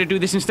 we're gonna do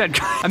this instead.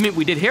 I mean,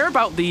 we did hear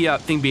about the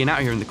thing being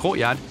out here in the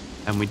courtyard,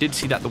 and we did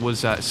see that there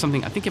was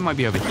something, I think it might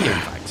be over here, in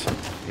fact.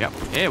 Yep,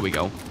 here we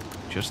go.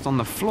 Just on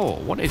the floor.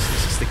 What is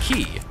this? It's the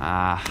key.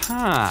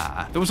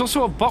 Aha. There was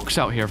also a box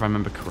out here, if I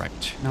remember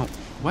correct. Now,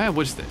 where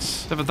was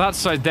this? Over that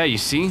side there, you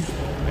see?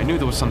 I knew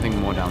there was something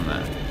more down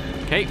there.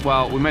 Okay,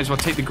 well, we may as well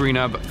take the green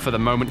herb for the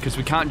moment, because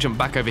we can't jump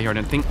back over here, I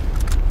don't think.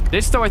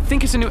 This, though, I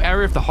think is a new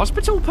area of the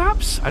hospital,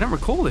 perhaps? I don't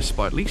recall this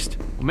spot, at least.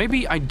 Or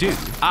maybe I do.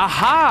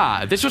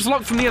 Aha! This was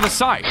locked from the other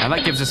side. And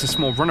that gives us a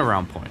small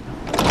runaround point.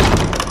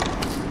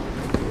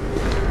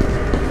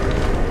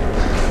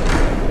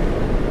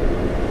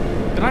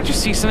 Did I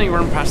just see something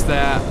run past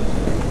there?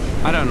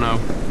 I don't know.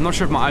 I'm not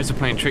sure if my eyes are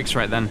playing tricks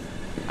right then.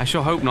 I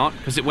sure hope not,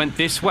 because it went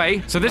this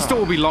way. So this door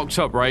will be locked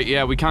up, right?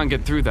 Yeah, we can't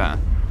get through there.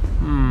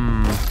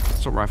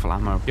 Assault rifle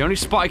ammo. The only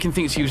spot I can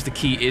think to use the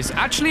key is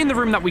actually in the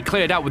room that we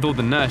cleared out with all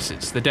the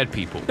nurses, the dead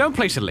people. Don't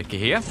place a liquor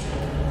here.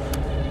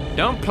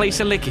 Don't place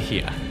a liquor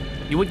here.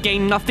 You would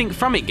gain nothing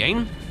from it,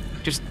 gang.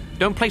 Just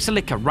don't place a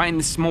liquor right in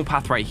this small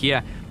path right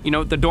here. You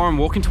know, the door I'm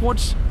walking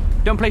towards?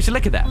 Don't place a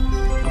liquor there.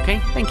 Okay,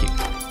 thank you.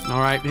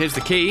 All right, here's the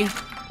key.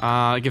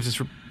 It gives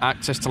us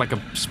access to like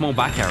a small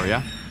back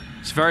area.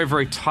 It's very,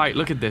 very tight.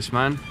 Look at this,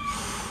 man.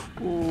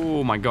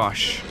 Oh my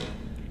gosh.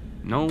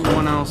 No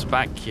one else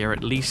back here,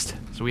 at least.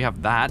 So we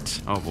have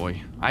that. Oh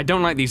boy. I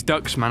don't like these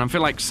ducks, man. I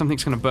feel like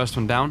something's gonna burst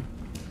one down.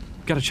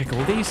 Gotta check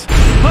all these.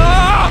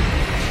 Ah!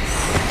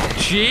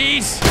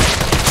 Jeez!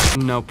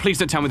 No, please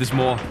don't tell me there's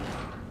more.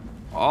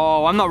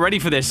 Oh, I'm not ready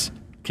for this.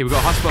 Okay, we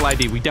got hospital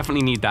ID. We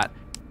definitely need that.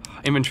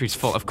 Inventory's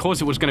full. Of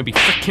course it was gonna be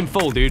freaking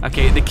full, dude.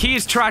 Okay, the key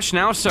is trash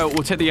now, so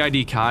we'll take the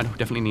ID card. We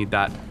definitely need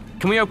that.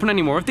 Can we open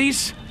any more of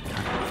these?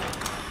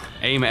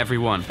 Aim at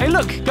everyone. Hey,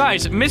 look,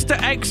 guys, Mr.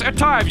 X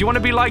arrived. You want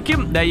to be like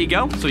him? There you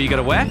go. So you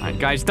gotta wear. All right,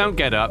 guys, don't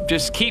get up.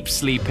 Just keep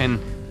sleeping.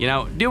 You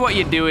know, do what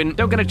you're doing.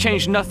 Don't gonna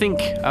change nothing.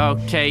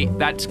 Okay,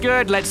 that's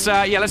good. Let's,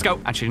 yeah, let's go.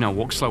 Actually, no,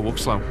 walk slow, walk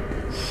slow.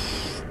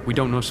 We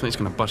don't know if something's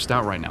gonna bust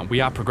out right now. We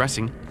are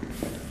progressing.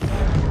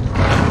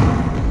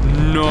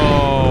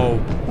 No.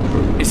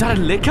 Is that a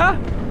liquor?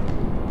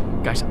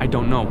 Guys, I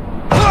don't know.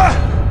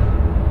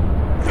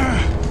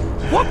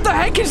 What the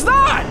heck is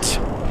that?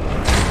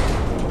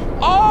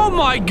 Oh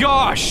my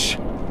gosh!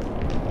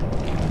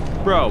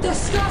 Bro.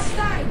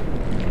 Disgusting!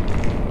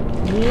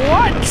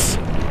 What?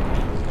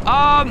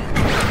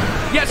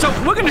 Yeah, so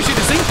we're gonna shoot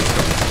this thing.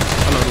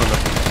 Hello.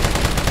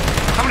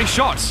 How many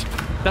shots?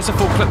 That's a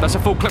full clip, that's a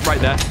full clip right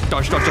there.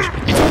 Dodge, dodge, dodge.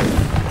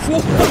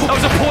 That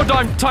was a poor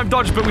time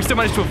dodge, but we still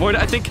managed to avoid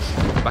it, I think.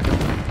 Back up.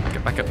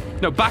 Get back up.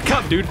 No, back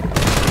up, dude.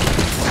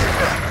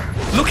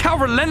 Look how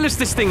relentless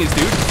this thing is,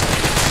 dude.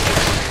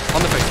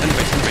 On the face, in the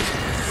face, in the face.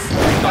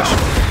 Dodge.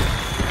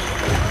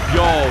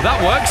 Yo, that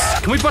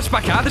works. Can we bust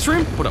back out of this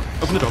room? Hold up.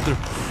 Open the door. Open the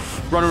door.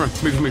 Run, run, run.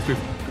 Move, move, move.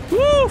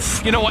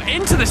 Woof. You know what?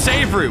 Into the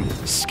save room.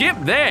 Skip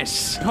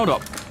this. Hold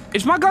up.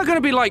 Is my guy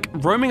gonna be, like,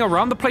 roaming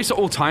around the place at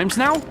all times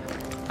now?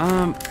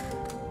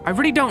 I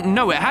really don't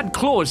know. It had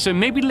claws, so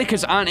maybe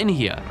liquors aren't in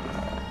here.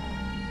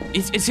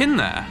 It's in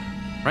there.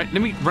 Right?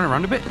 Let me run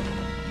around a bit.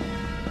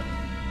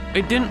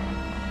 It didn't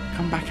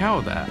come back out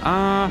of there.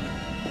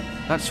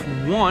 That's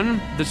one.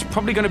 There's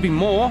probably gonna be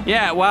more.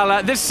 Yeah,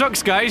 well, this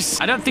sucks, guys.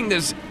 I don't think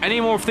there's any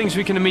more things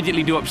we can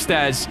immediately do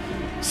upstairs.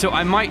 So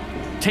I might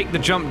take the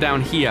jump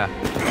down here.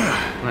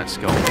 Let's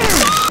go.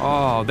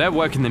 Oh, they're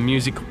working the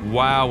music.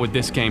 Wow, with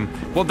this game.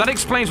 Well, that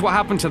explains what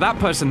happened to that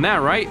person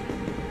there, right?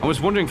 I was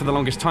wondering for the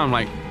longest time,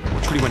 like,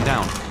 what really went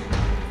down?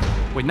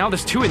 Wait, now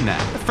there's two in there.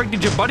 Where the frick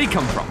did your buddy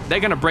come from? They're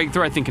gonna break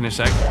through, I think, in a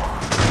sec.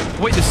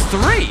 Wait, there's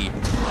three?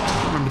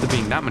 I don't remember there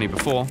being that many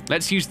before.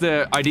 Let's use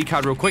the ID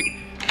card real quick.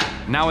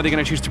 Now are they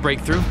gonna choose to break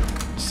through?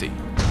 Let's see.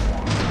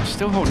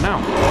 Still holding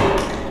out.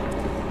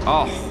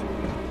 Oh,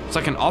 it's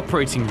like an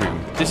operating room.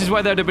 This is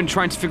where they'd have been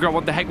trying to figure out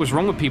what the heck was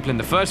wrong with people in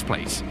the first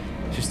place.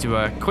 Just do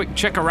a quick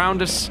check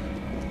around us.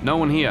 No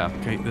one here.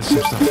 Okay, there's some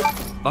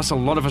stuff. That's a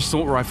lot of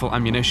assault rifle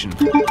ammunition.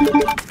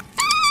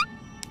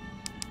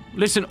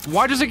 Listen,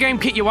 why does a game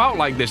kit you out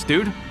like this,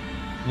 dude?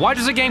 Why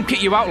does a game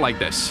kit you out like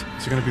this?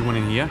 Is there gonna be one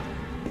in here?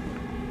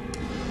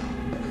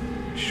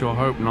 Sure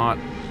hope not.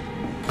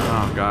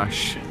 Oh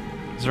gosh.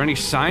 Is there any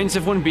signs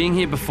of one being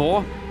here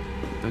before?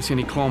 Don't see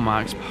any claw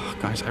marks. Oh,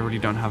 guys, I really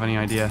don't have any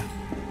idea.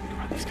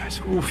 Where are these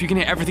guys? Oof, you can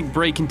hear everything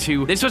break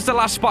into. This was the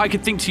last spot I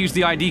could think to use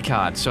the ID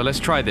card, so let's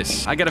try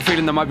this. I get a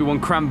feeling there might be one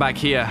crammed back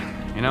here.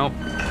 You know?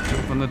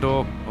 Open the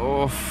door.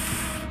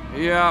 Oof.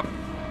 Yeah.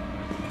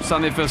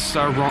 Suddenly feels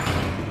so wrong.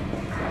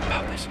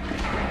 About this.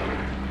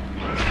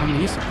 How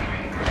many is there?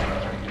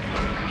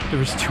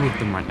 There is 2 of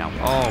them right now.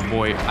 Oh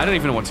boy, I don't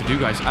even know what to do,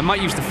 guys. I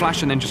might use the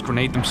flash and then just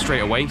grenade them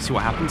straight away, see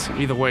what happens.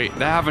 Either way,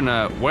 they're having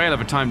a whale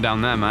of a time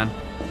down there, man.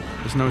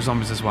 There's no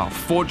zombies as well.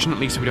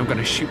 Fortunately, so we don't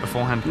gotta shoot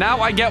beforehand. Now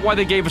I get why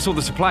they gave us all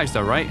the supplies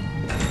though, right?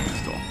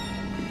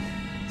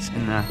 It's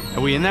in there.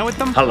 Are we in there with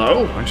them?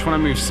 Hello? I just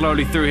want to move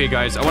slowly through here,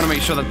 guys. I want to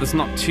make sure that there's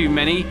not too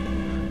many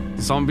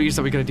zombies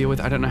that we gotta deal with.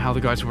 I don't know how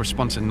the guys will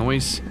respond to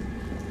noise.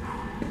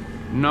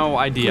 No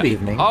idea. Good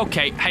evening.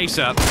 Okay, hey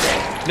sir.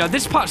 Now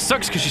this part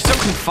sucks because you're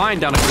so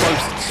confined down a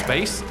closed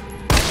space.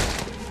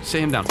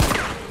 Sit him down.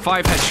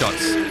 5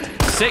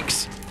 headshots.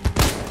 6.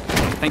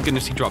 Thank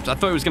goodness he dropped. I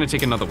thought he was going to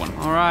take another one.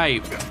 All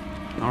right.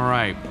 All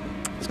right.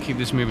 Let's keep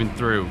this moving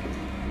through.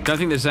 Don't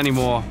think there's any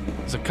more.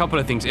 There's a couple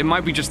of things. It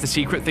might be just the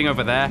secret thing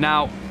over there.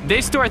 Now,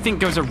 this door I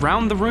think goes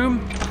around the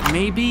room.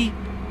 Maybe.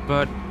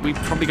 But we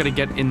probably got to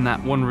get in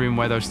that one room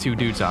where those 2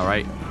 dudes are,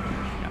 right?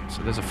 Yeah,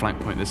 so there's a flank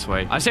point this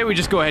way. I say we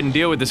just go ahead and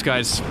deal with this,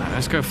 guys.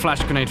 Let's go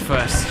flash grenade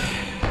first.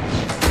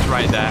 It's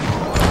right there.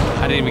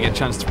 I didn't even get a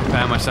chance to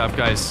prepare myself,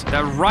 guys.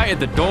 They're right at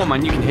the door,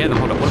 man. You can hear them.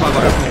 Hold up. What about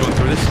like going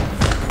through this?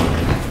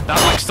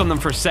 That might stun them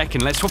for a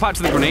second. Let's swap out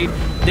to the grenade.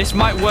 This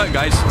might work,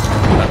 guys.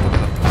 Back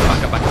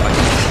up, back up, back up.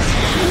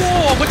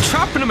 Whoa, we're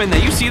trapping them in there.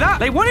 You see that?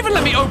 They won't even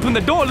let me open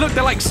the door. Look,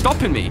 they're like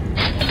stopping me.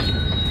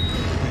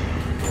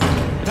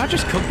 Did I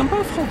just cook them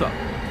both? Hold up.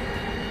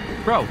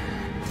 Bro,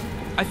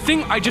 I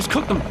think I just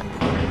cooked them.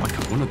 Oh, I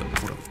cooked one of them.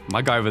 Hold up.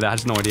 My guy over there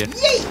has no idea.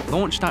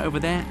 Launch that over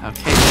there.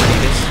 Okay, ready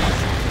this.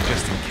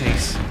 Just in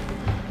case.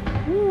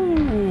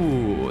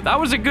 Ooh, that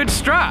was a good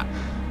strat.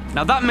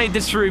 Now that made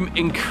this room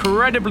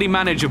incredibly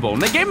manageable.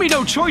 And they gave me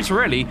no choice,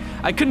 really.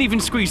 I couldn't even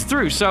squeeze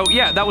through. So,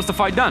 yeah, that was the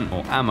fight done.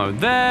 More ammo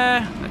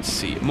there. Let's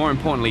see. More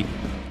importantly,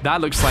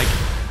 that looks like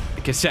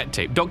a cassette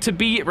tape. Dr.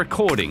 B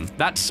recording.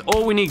 That's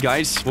all we need,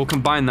 guys. We'll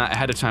combine that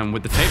ahead of time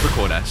with the tape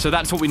recorder. So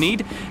that's what we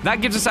need.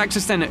 That gives us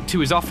access then to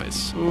his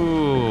office.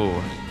 Ooh.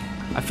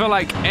 I feel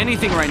like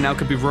anything right now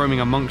could be roaming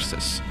amongst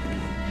us.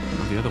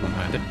 Oh, the other one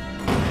heard it.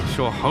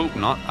 Sure hope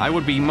not. I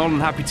would be more than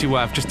happy to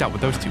have just dealt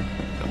with those 2.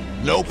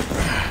 Nope.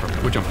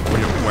 We're jumping.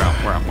 We're jumping. We're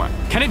out.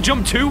 Can it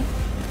jump too?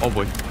 Oh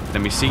boy. Let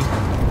me see.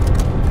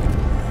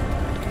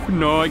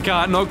 No, it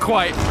can't. Not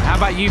quite. How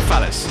about you,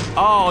 fellas?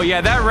 Oh,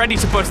 yeah, they're ready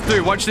to bust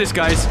through. Watch this,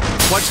 guys.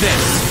 Watch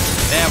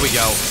this. There we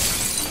go.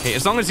 Okay,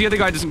 as long as the other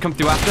guy doesn't come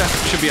through after,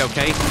 should be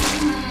okay.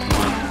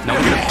 No,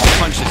 we're gonna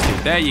punch this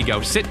dude. There you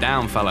go. Sit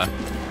down, fella.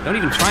 Don't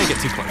even try and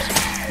get too close.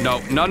 No.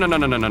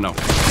 No.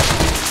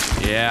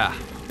 Yeah.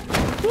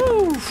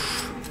 Woo.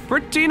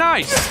 Pretty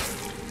nice.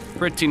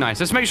 Pretty nice.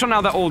 Let's make sure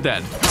now they're all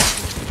dead. All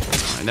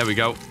right, there we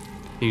go.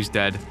 He's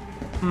dead.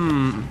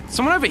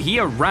 Someone over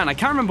here ran. I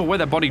can't remember where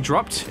their body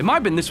dropped. It might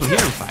have been this one here,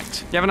 in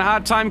fact. You having a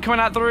hard time coming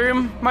out the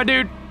room, my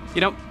dude?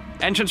 You know,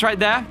 entrance right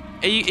there.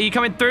 Are you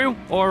coming through?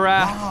 Or,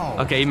 wow.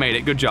 Okay, you made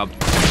it. Good job.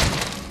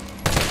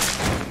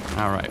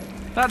 All right.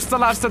 That's the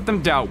last of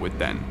them dealt with,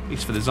 then. At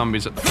least for the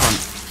zombies at the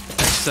front.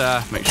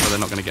 Let's make sure they're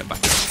not going to get back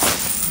up.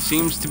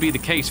 Seems to be the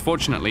case,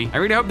 fortunately. I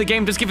really hope the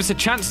game does give us a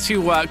chance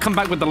to come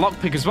back with the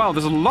lockpick as well.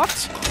 There's a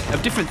lot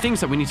of different things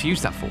that we need to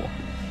use that for.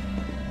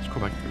 Let's go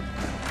back through.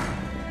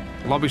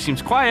 The lobby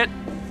seems quiet.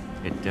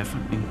 It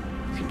definitely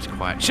seems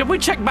quiet. Should we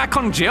check back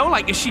on Jill?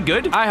 Like, is she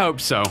good? I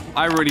hope so.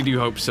 I really do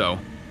hope so.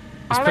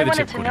 Let's All play I the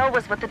wanted tip to know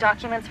was what the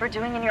documents were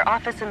doing in your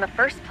office in the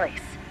first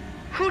place.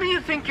 Who do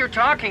you think you're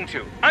talking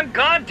to? I'm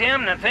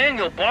goddamn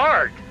Nathaniel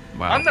Bard.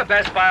 Wow. I'm the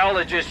best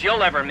biologist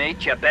you'll ever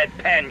meet, you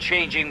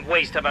bedpan-changing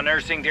waste of a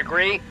nursing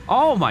degree.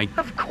 Oh my...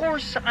 Of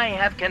course I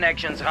have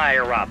connections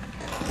higher up.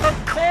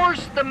 Of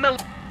course the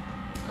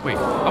Wait,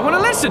 I want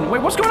to listen.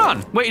 Wait, what's going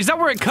on? Wait, is that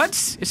where it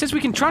cuts? It says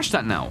we can trash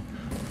that now.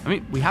 I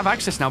mean, we have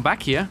access now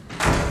back here.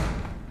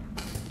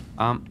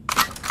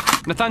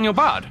 Nathaniel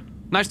Bard.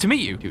 Nice to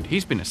meet you. Dude,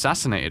 he's been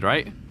assassinated,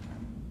 right?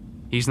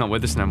 He's not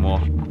with us no more.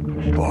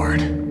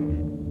 Bard.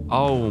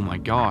 Oh my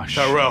gosh.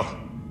 Tyrell.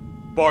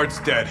 Bard's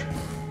dead.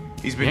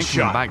 He's been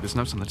shot. Back. There's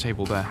notes on the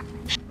table there.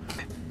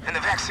 And the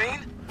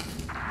vaccine?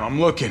 I'm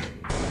looking.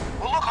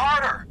 Well, look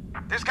harder.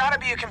 There's gotta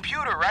be a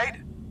computer,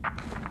 right?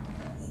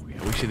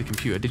 Yeah, we see the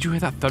computer. Did you hear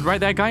that thud right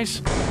there,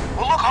 guys?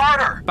 Well, look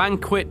harder!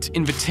 Banquet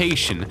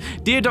invitation.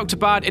 Dear Dr.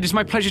 Bard, it is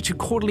my pleasure to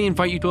cordially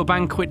invite you to a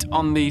banquet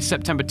on the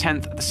September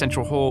 10th at the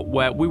Central Hall,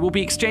 where we will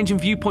be exchanging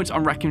viewpoints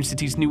on Raccoon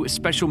City's new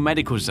special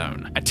medical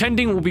zone.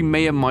 Attending will be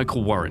Mayor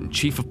Michael Warren,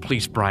 Chief of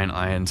Police Brian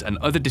Irons, and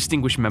other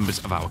distinguished members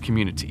of our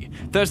community.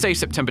 Thursday,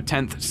 September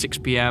 10th, 6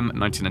 p.m.,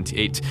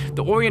 1998,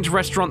 the Orient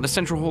Restaurant, the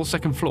Central Hall,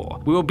 2nd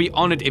floor. We will be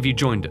honored if you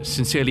joined us.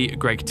 Sincerely,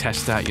 Greg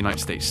Testa, United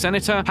States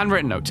Senator.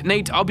 Handwritten note.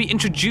 Nate, I'll be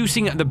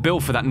introducing the bill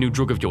for that new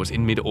drug of yours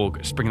in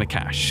mid-August. Bring the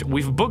cash.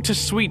 We've booked a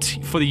suite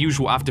for the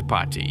usual after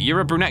party. You're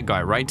a brunette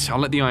guy, right? I'll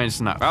let the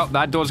Irons know. Well,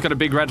 that door's got a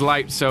big red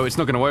light, so it's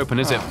not going to open,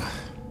 is it?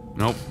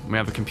 Nope, we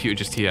have the computer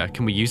just here.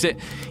 Can we use it?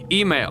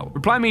 Email.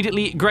 Reply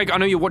immediately. Greg, I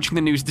know you're watching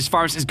the news. This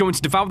virus is going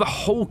to devour the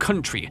whole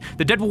country.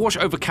 The dead will wash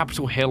over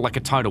Capitol Hill like a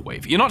tidal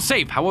wave. You're not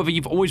safe. However,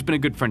 you've always been a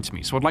good friend to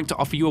me, so I'd like to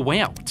offer you a way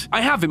out.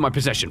 I have in my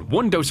possession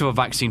 1 dose of a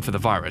vaccine for the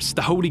virus,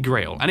 the Holy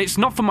Grail, and it's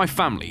not for my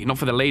family, not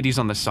for the ladies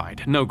on the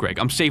side. No, Greg,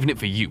 I'm saving it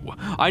for you.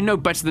 I know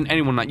better than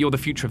anyone that you're the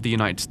future of the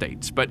United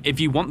States, but if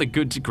you want the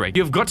goods, Greg,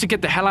 you've got to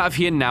get the hell out of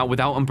here now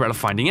without Umbrella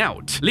finding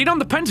out. Lead on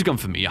the Pentagon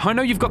for me. I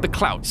know you've got the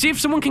clout. See if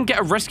someone can get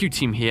a rescue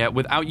team here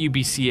without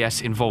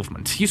UBCS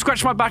involvement. You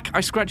scratch my back,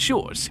 I scratch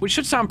yours. Which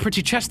should sound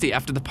pretty chesty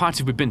after the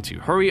party we've been to.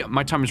 Hurry,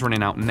 my time is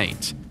running out,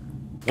 Nate.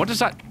 What does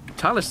that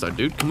tell us though,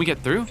 dude? Can we get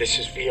through? This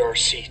is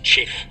VRC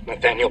Chief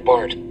Nathaniel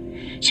Bard.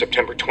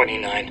 September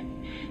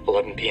 29,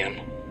 11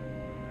 p.m.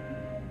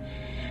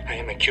 I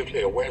am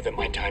acutely aware that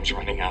my time's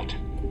running out.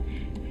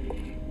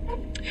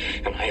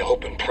 And I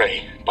hope and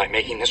pray, by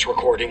making this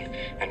recording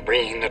and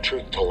bringing the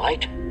truth to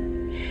light,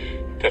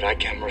 that I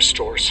can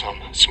restore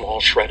some small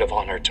shred of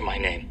honor to my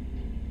name.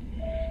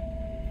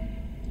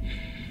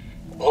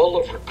 All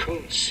of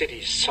Raccoon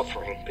City's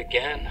suffering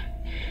began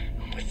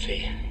with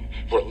the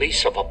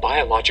release of a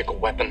biological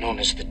weapon known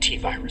as the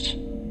T-virus.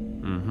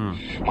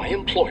 My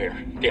employer,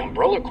 the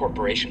Umbrella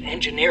Corporation,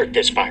 engineered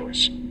this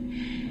virus.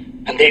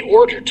 And they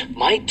ordered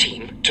my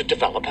team to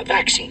develop a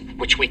vaccine,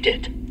 which we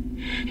did.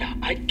 Now,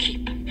 I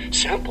keep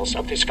samples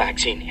of this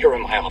vaccine here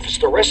in my office.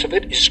 The rest of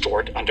it is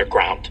stored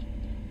underground.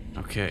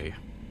 Okay.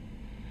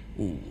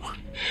 Ooh.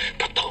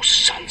 But those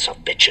sons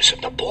of bitches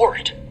at the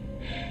board,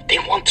 they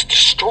want to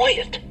destroy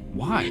it.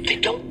 Why? They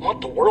don't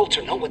want the world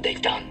to know what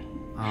they've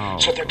done. Oh.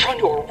 So they're trying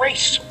to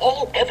erase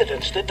all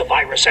evidence that the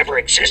virus ever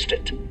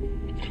existed.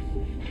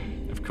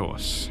 Of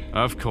course.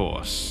 Of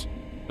course.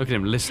 Look at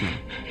him listening.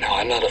 No,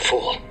 I'm not a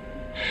fool.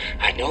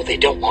 I know they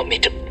don't want me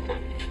to...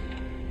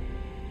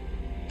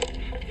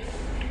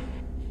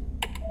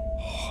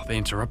 Oh, they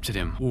interrupted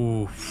him.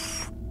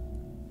 Oof.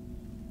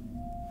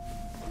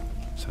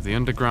 So the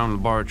underground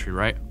laboratory,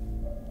 right?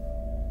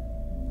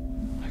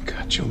 I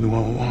got Jolene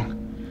all along.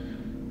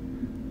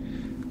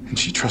 And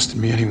she trusted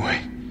me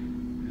anyway.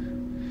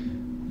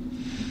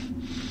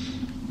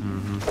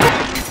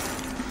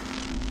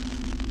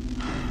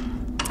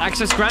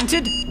 Access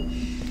granted?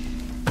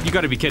 You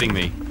gotta be kidding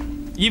me.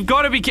 You've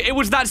gotta be kidding. It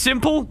was that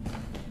simple?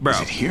 Bro.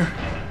 Is it here?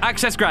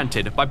 Access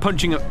granted by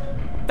punching a...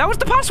 That was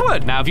the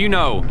password! Now, if you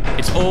know,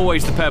 it's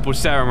always the purple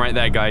serum right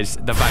there, guys.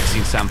 The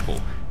vaccine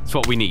sample. It's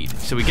what we need.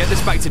 So we get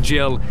this back to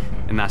Jill,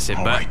 and that's it.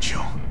 All but right,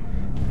 Jill.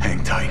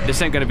 Hang tight.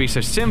 This ain't gonna be so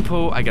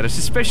simple. I got a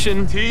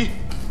suspicion. T,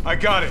 I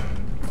got it.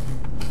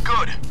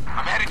 Good.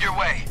 I'm headed your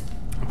way.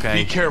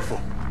 Okay. Be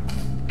careful.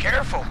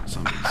 Careful.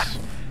 Zombies.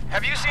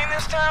 Have you seen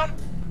this town?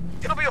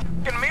 It'll be a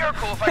fucking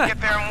miracle if I get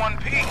there in one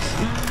piece.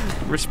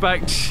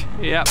 Respect.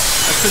 Yep.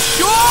 That's for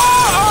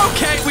sure!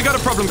 Okay, we got a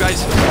problem,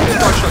 guys.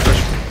 Rush.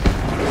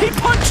 He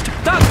punched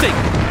that thing!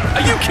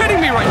 Are you kidding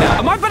me right now?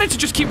 Am I better to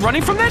just keep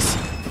running from this?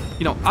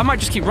 You know, I might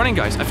just keep running,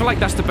 guys. I feel like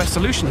that's the best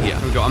solution here.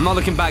 Here we go. I'm not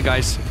looking back,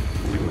 guys.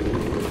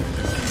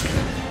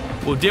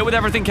 We'll deal with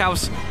everything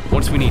else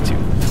once we need to.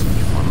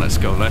 Come on, let's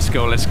go. It's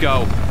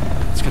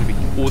gonna be...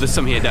 Oh, there's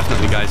some here,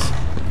 definitely, guys.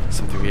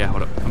 Something, yeah,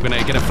 hold up. I'm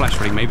gonna get a flash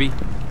ready, maybe.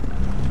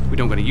 We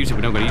don't gotta use it.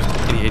 You're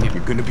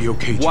gonna be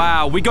okay, Jill.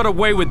 Wow, we got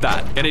away with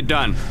that. Get it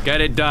done. Get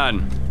it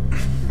done.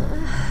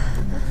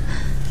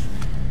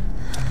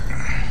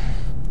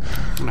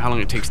 I don't know how long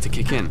it takes to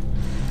kick in.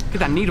 Look at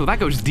that needle. That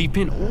goes deep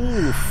in.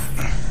 Oof.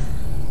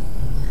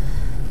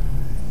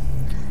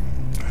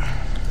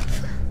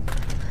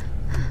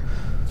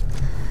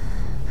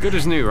 Good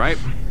as new, right?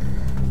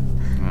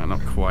 No,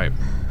 not quite.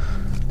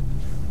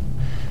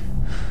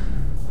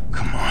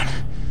 Come on.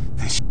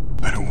 This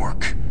better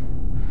work.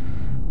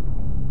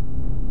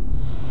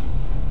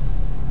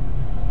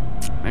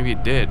 Maybe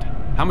it did.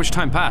 How much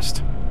time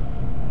passed?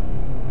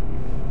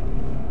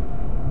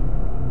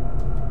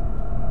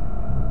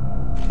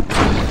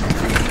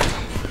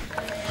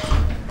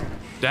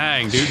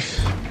 Dang, dude.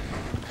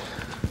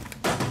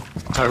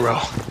 Tyrell,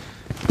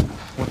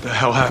 what the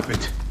hell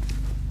happened?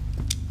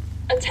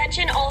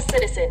 Attention all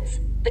citizens.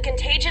 The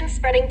contagion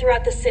spreading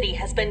throughout the city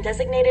has been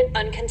designated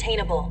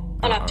uncontainable.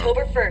 On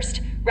October 1st,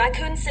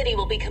 Raccoon City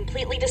will be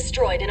completely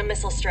destroyed in a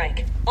missile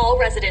strike. All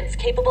residents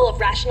capable of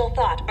rational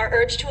thought are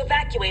urged to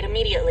evacuate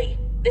immediately.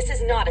 This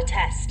is not a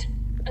test.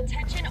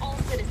 Attention all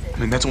citizens. I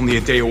mean, that's only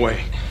a day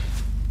away.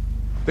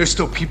 There's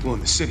still people in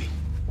the city.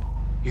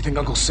 You think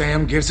Uncle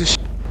Sam gives a shit?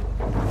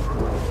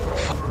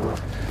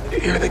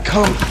 Here they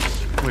come.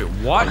 Wait,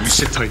 what? You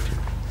sit tight.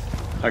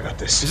 I got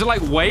this. Is it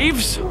like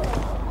waves?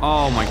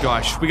 Oh my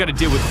gosh, we gotta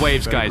deal with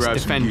waves, guys.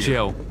 Defend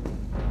Jill.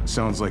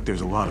 Sounds like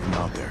there's a lot of them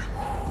out there.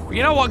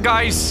 You know what,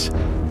 guys?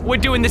 We're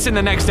doing this in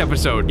the next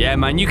episode. Yeah,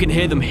 man, you can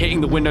hear them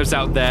hitting the windows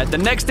out there. The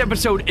next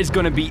episode is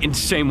gonna be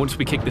insane once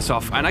we kick this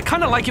off, and I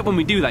kind of like it when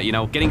we do that, you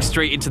know, getting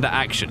straight into the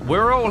action.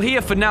 We're all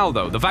here for now,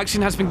 though. The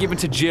vaccine has been given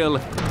to Jill,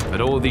 but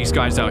all these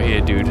guys out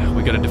here, dude,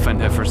 we gotta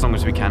defend her for as long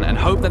as we can and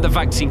hope that the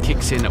vaccine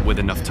kicks in with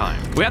enough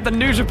time. We had the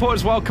news report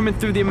as well coming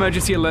through the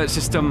emergency alert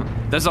system.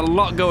 There's a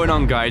lot going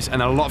on, guys,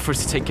 and a lot for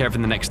us to take care of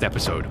in the next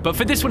episode. But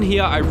for this one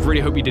here, I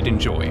really hope you did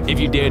enjoy. If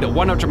you did,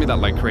 why not drop me that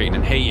like rating?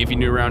 And hey, if you're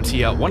new around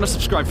here, why not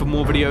subscribe for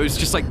more videos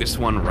just like this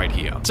one right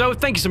here. So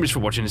thank you so much for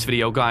watching this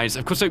video, guys.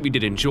 Of course, I hope you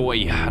did enjoy,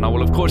 and I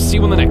will of course see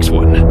you on the next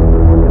one.